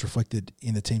somewhat, and that's reflected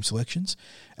in the team selections.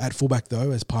 At fullback,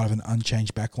 though, as part of an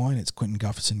unchanged backline, it's Quinton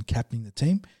Gufferson captaining the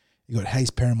team. You've got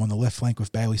Hayes Perham on the left flank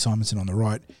with Bailey Simonson on the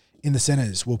right. In the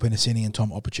centres, Will Penasini and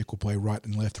Tom Opachik will play right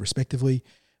and left, respectively.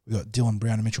 We've got Dylan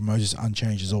Brown and Mitchell Moses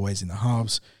unchanged as always in the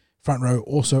halves. Front row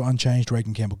also unchanged.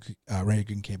 Reagan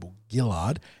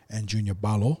Campbell-Gillard and Junior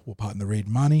Barlow will part in the Reid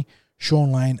Marnie.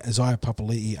 Sean Lane, Isaiah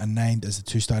Papali'i are named as the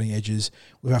two starting edges,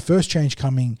 with our first change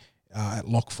coming at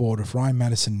lock forward with Ryan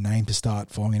Madison named to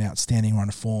start following an outstanding run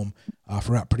of form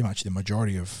throughout pretty much the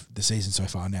majority of the season so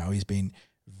far now. He's been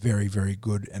very, very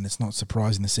good, and it's not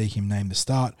surprising to see him named to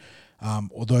start.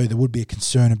 Although there would be a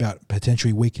concern about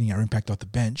potentially weakening our impact off the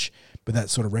bench, but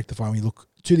that's sort of rectified when you look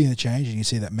to the interchange and you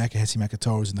see that Makahesi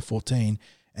Makatoa is in the 14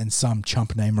 and some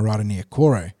chump named Murata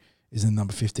Niokore is in the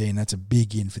number 15. That's a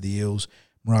big in for the Eels.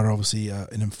 Murata obviously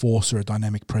an enforcer, a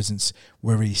dynamic presence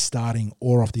whether he's starting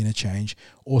or off the interchange.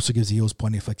 Also gives the Eels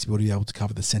plenty of flexibility to be able to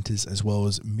cover the centres as well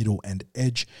as middle and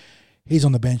edge. He's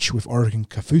on the bench with Oregon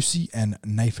Kafusi and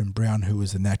Nathan Brown, who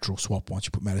is the natural swap once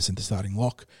you put Madison to starting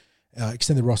lock.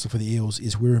 Extended roster for the Eels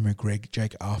is Wiremu Greg,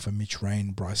 Jake Arthur, Mitch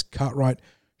Rain, Bryce Cartwright,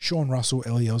 Sean Russell,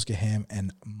 Eli Osgaham,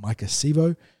 and Micah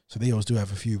Sivo. So the Eels do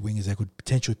have a few wingers they could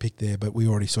potentially pick there, but we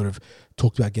already sort of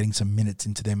talked about getting some minutes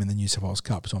into them in the New South Wales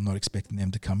Cup, so I'm not expecting them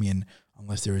to come in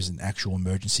unless there is an actual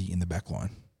emergency in the back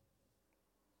line.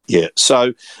 Yeah,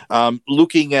 so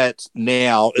looking at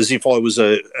now as if I was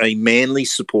a Manly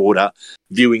supporter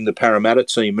viewing the Parramatta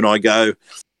team, and I go,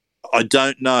 I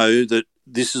don't know that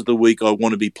this is the week I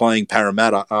want to be playing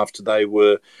Parramatta after they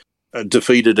were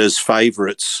defeated as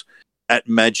favourites at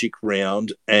Magic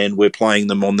Round, and we're playing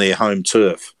them on their home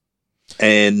turf,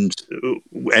 and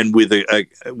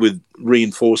with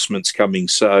reinforcements coming.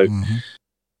 So,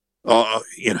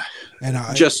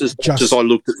 just as I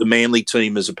looked at the Manly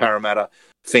team as a Parramatta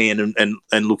fan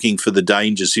and looking for the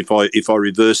dangers, if I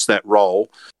reverse that role,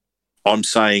 I'm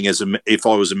saying if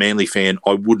I was a Manly fan,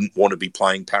 I wouldn't want to be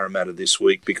playing Parramatta this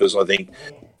week, because I think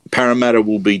Parramatta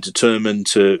will be determined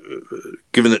to,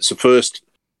 given it's the first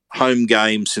home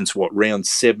game since round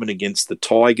 7 against the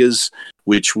Tigers,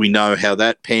 which we know how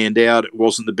that panned out. It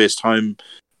wasn't the best home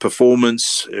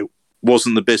performance. It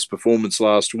wasn't the best performance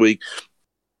last week.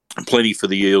 Plenty for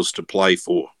the Eels to play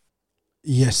for.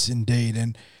 Yes, indeed.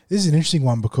 And this is an interesting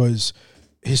one because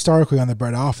historically on the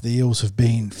Brett Arthur, the Eels have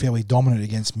been fairly dominant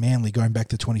against Manly going back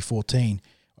to 2014.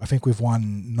 I think we've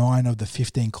won 9 of the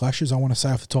 15 clashes, I want to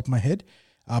say off the top of my head.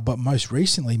 But most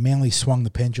recently, Manly swung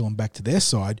the pendulum back to their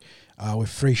side with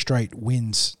 3 straight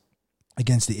wins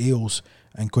against the Eels,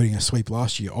 including a sweep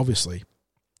last year, obviously,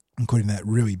 including that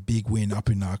really big win up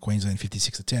in Queensland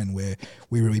 56-10, where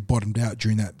we really bottomed out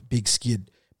during that big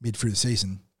skid mid through the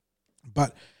season.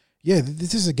 But, yeah,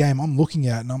 this is a game I'm looking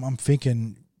at, and I'm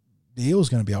thinking the Eels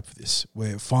are going to be up for this.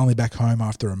 We're finally back home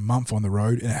after a month on the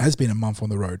road, and it has been a month on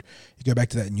the road. You go back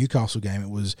to that Newcastle game, it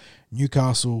was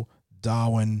Newcastle,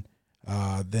 Darwin,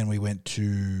 then we went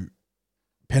to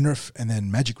Penrith and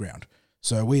then Magic Round.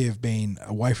 So we have been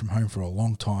away from home for a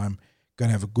long time. Going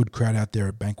to have a good crowd out there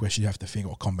at Bankwest, you have to think,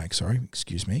 or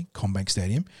CommBank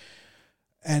Stadium.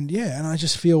 And yeah, and I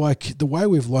just feel like the way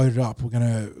we've loaded up, we're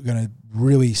gonna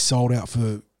really sold out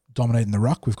for dominating the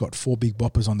ruck. We've got 4 big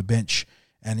boppers on the bench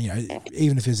And,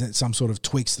 even if there's some sort of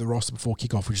tweaks to the roster before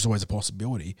kickoff, which is always a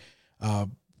possibility,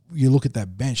 you look at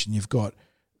that bench and you've got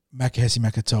Makahesi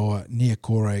Makatoa,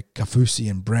 Niokore, Kafusi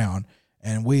and Brown,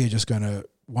 and we are just going to,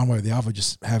 one way or the other,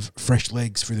 just have fresh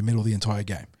legs through the middle of the entire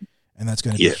game. And that's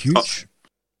going to be huge.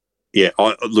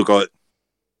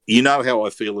 You know how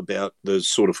I feel about the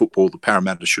sort of football the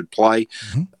Parramatta should play,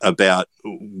 about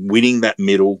winning that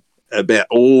middle, about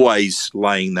always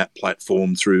laying that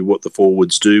platform through what the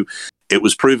forwards do. It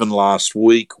was proven last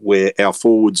week where our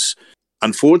forwards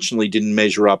unfortunately didn't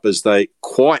measure up as they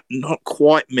not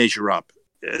quite measure up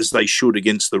as they should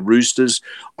against the Roosters.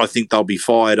 I think they'll be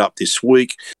fired up this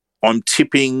week. I'm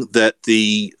tipping that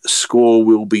the score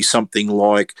will be something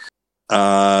like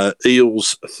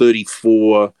Eels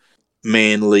 34,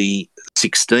 Manly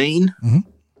 16.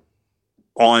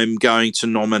 I'm going to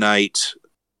nominate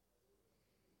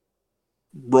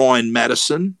Ryan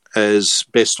Madison as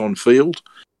best on field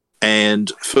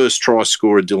and first try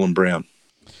scorer Dylan Brown.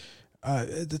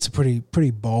 That's a pretty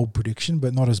bold prediction,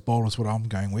 but not as bold as what I'm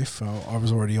going with. I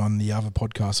was already on the other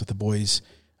podcast with the boys,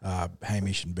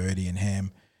 Hamish and Birdie and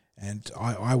Ham, and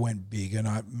I went big. And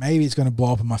maybe it's going to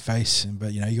blow up in my face,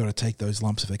 but you got to take those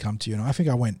lumps if they come to you. And I think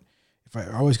I went.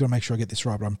 I always got to make sure I get this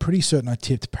right, but I'm pretty certain I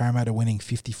tipped Parramatta winning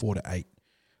 54-8.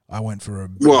 I went for a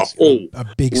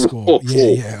big score.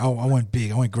 Yeah. I went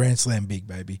big. I went Grand Slam big,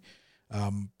 baby. I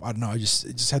don't know. I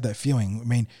just had that feeling. I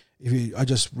mean, I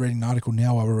just read an article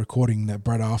now while we're recording that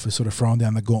Brad Arthur's sort of throwing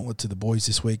down the gauntlet to the boys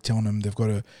this week, telling them they've got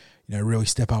to, really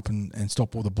step up and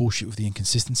stop all the bullshit with the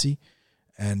inconsistency.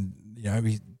 And,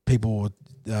 people were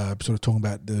sort of talking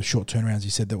about the short turnarounds. He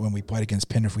said that when we played against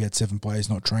Penrith, we had 7 players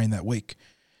not trained that week.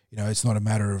 It's not a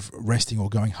matter of resting or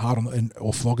going hard on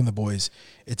or flogging the boys.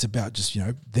 It's about just,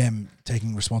 them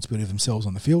taking responsibility of themselves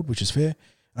on the field, which is fair.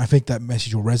 And I think that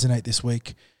message will resonate this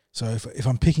week. So if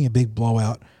I'm picking a big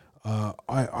blowout,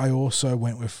 I also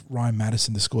went with Ryan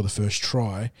Madison to score the first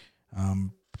try,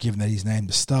 given that he's named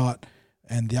to start.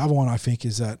 And the other one I think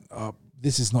is that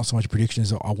this is not so much a prediction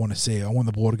as I want to see. I want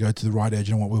the ball to go to the right edge,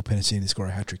 and I want Will Penisini to score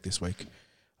a hat-trick this week.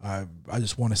 I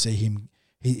just want to see him.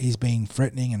 He's been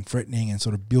threatening and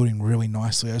sort of building really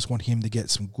nicely. I just want him to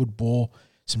get some good ball,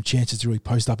 some chances to really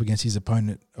post up against his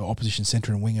opponent, opposition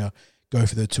centre and winger, go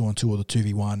for the 2-on-2 or the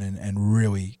 2v1 and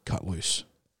really cut loose.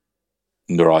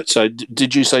 All right. So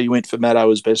did you say you went for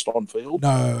Maddo as best on field?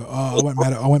 No,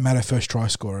 I went Maddo first try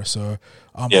scorer. So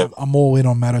I'm all in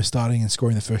on Maddo starting and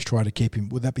scoring the first try to keep him.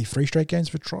 Would that be 3 straight games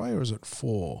for try, or is it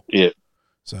 4? Yeah.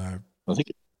 So I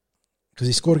think because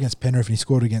he scored against Penrith and he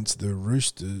scored against the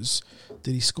Roosters.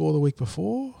 Did he score the week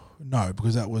before? No,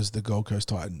 because that was the Gold Coast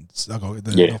Titans, the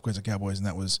North Queensland Cowboys, and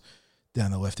that was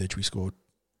down the left edge we scored.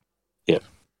 Yeah.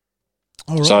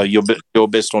 All right. So you're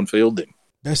best on field then?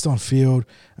 Best on field.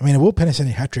 I mean, a Will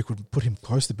Penisini hat-trick would put him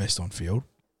close to best on field.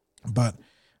 But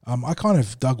I kind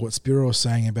of dug what Spiro was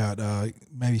saying about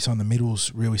maybe some of the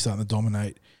middles really starting to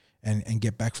dominate and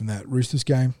get back from that Roosters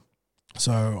game.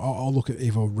 So I'll look at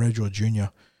either Reg or Junior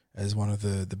as one of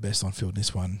the best on field in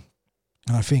this one.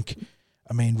 And I think,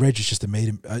 Reg is just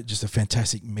a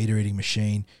fantastic meter-eating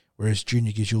machine, whereas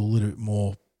Junior gives you a little bit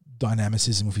more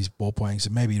dynamicism with his ball playing.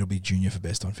 So maybe it'll be Junior for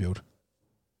best on field.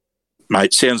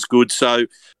 Mate, sounds good. So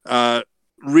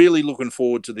really looking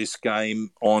forward to this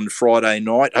game on Friday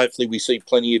night. Hopefully we see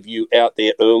plenty of you out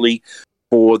there early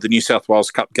for the New South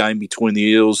Wales Cup game between the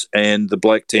Eels and the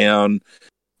Blacktown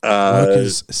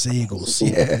Workers Sea Eagles.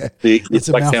 Yeah. The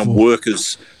Blacktown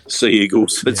Workers Sea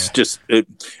Eagles. It's just it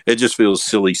just feels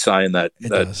silly saying that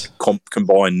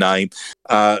combined name.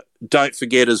 Don't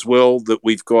forget as well that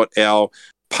we've got our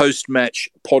post-match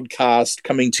podcast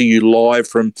coming to you live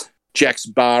from Jack's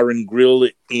Bar and Grill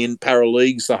in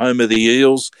Paraleagues, the home of the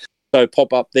Eels. So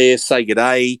pop up there, say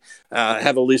g'day,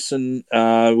 have a listen.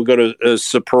 We've got a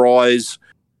surprise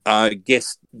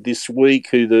guest this week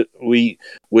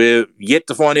we're yet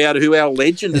to find out who our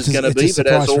legend is going to be, but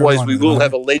as always, we will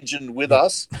have a legend with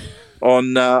us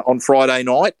on Friday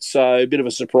night. So a bit of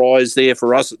a surprise there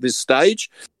for us at this stage.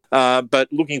 But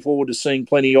looking forward to seeing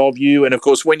plenty of you. And, of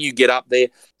course, when you get up there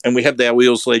and we have our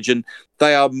Eels legend,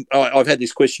 I've had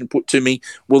this question put to me,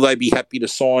 will they be happy to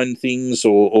sign things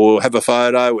or have a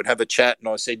photo and have a chat? And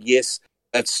I said, yes,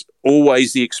 that's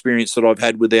always the experience that I've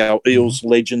had with our Eels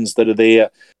legends that are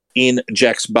there in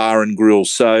Jack's Bar and Grill.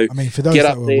 So for those get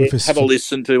up there, have a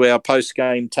listen to our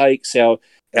post-game takes, our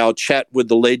chat with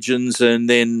the legends, and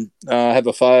then have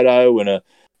a photo and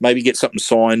maybe get something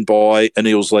signed by an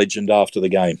Eels legend after the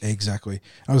game. Exactly.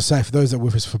 I was saying, for those that were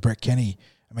with us for Brett Kenny,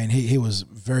 he was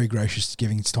very gracious,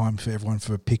 giving his time for everyone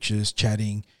for pictures,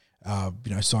 chatting,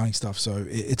 signing stuff. So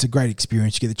it's a great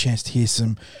experience. You get the chance to hear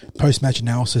some post-match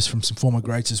analysis from some former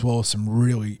greats as well as some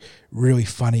really, really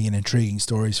funny and intriguing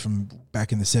stories from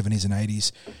back in the 70s and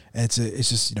 80s. And it's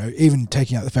just, even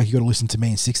taking out the fact you got to listen to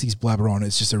me in 60s blabber on,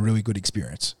 it's just a really good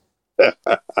experience.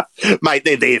 Mate,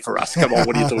 they're there for us. Come on,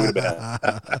 what are you talking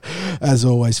about? As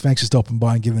always, thanks for stopping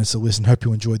by and giving us a listen. Hope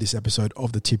you enjoyed this episode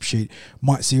of The Tip Sheet.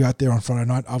 Might see you out there on Friday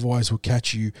night. Otherwise, we'll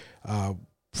catch you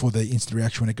for the instant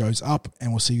reaction when it goes up,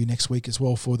 and we'll see you next week as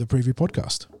well for the preview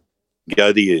podcast.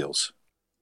 Go the Eels.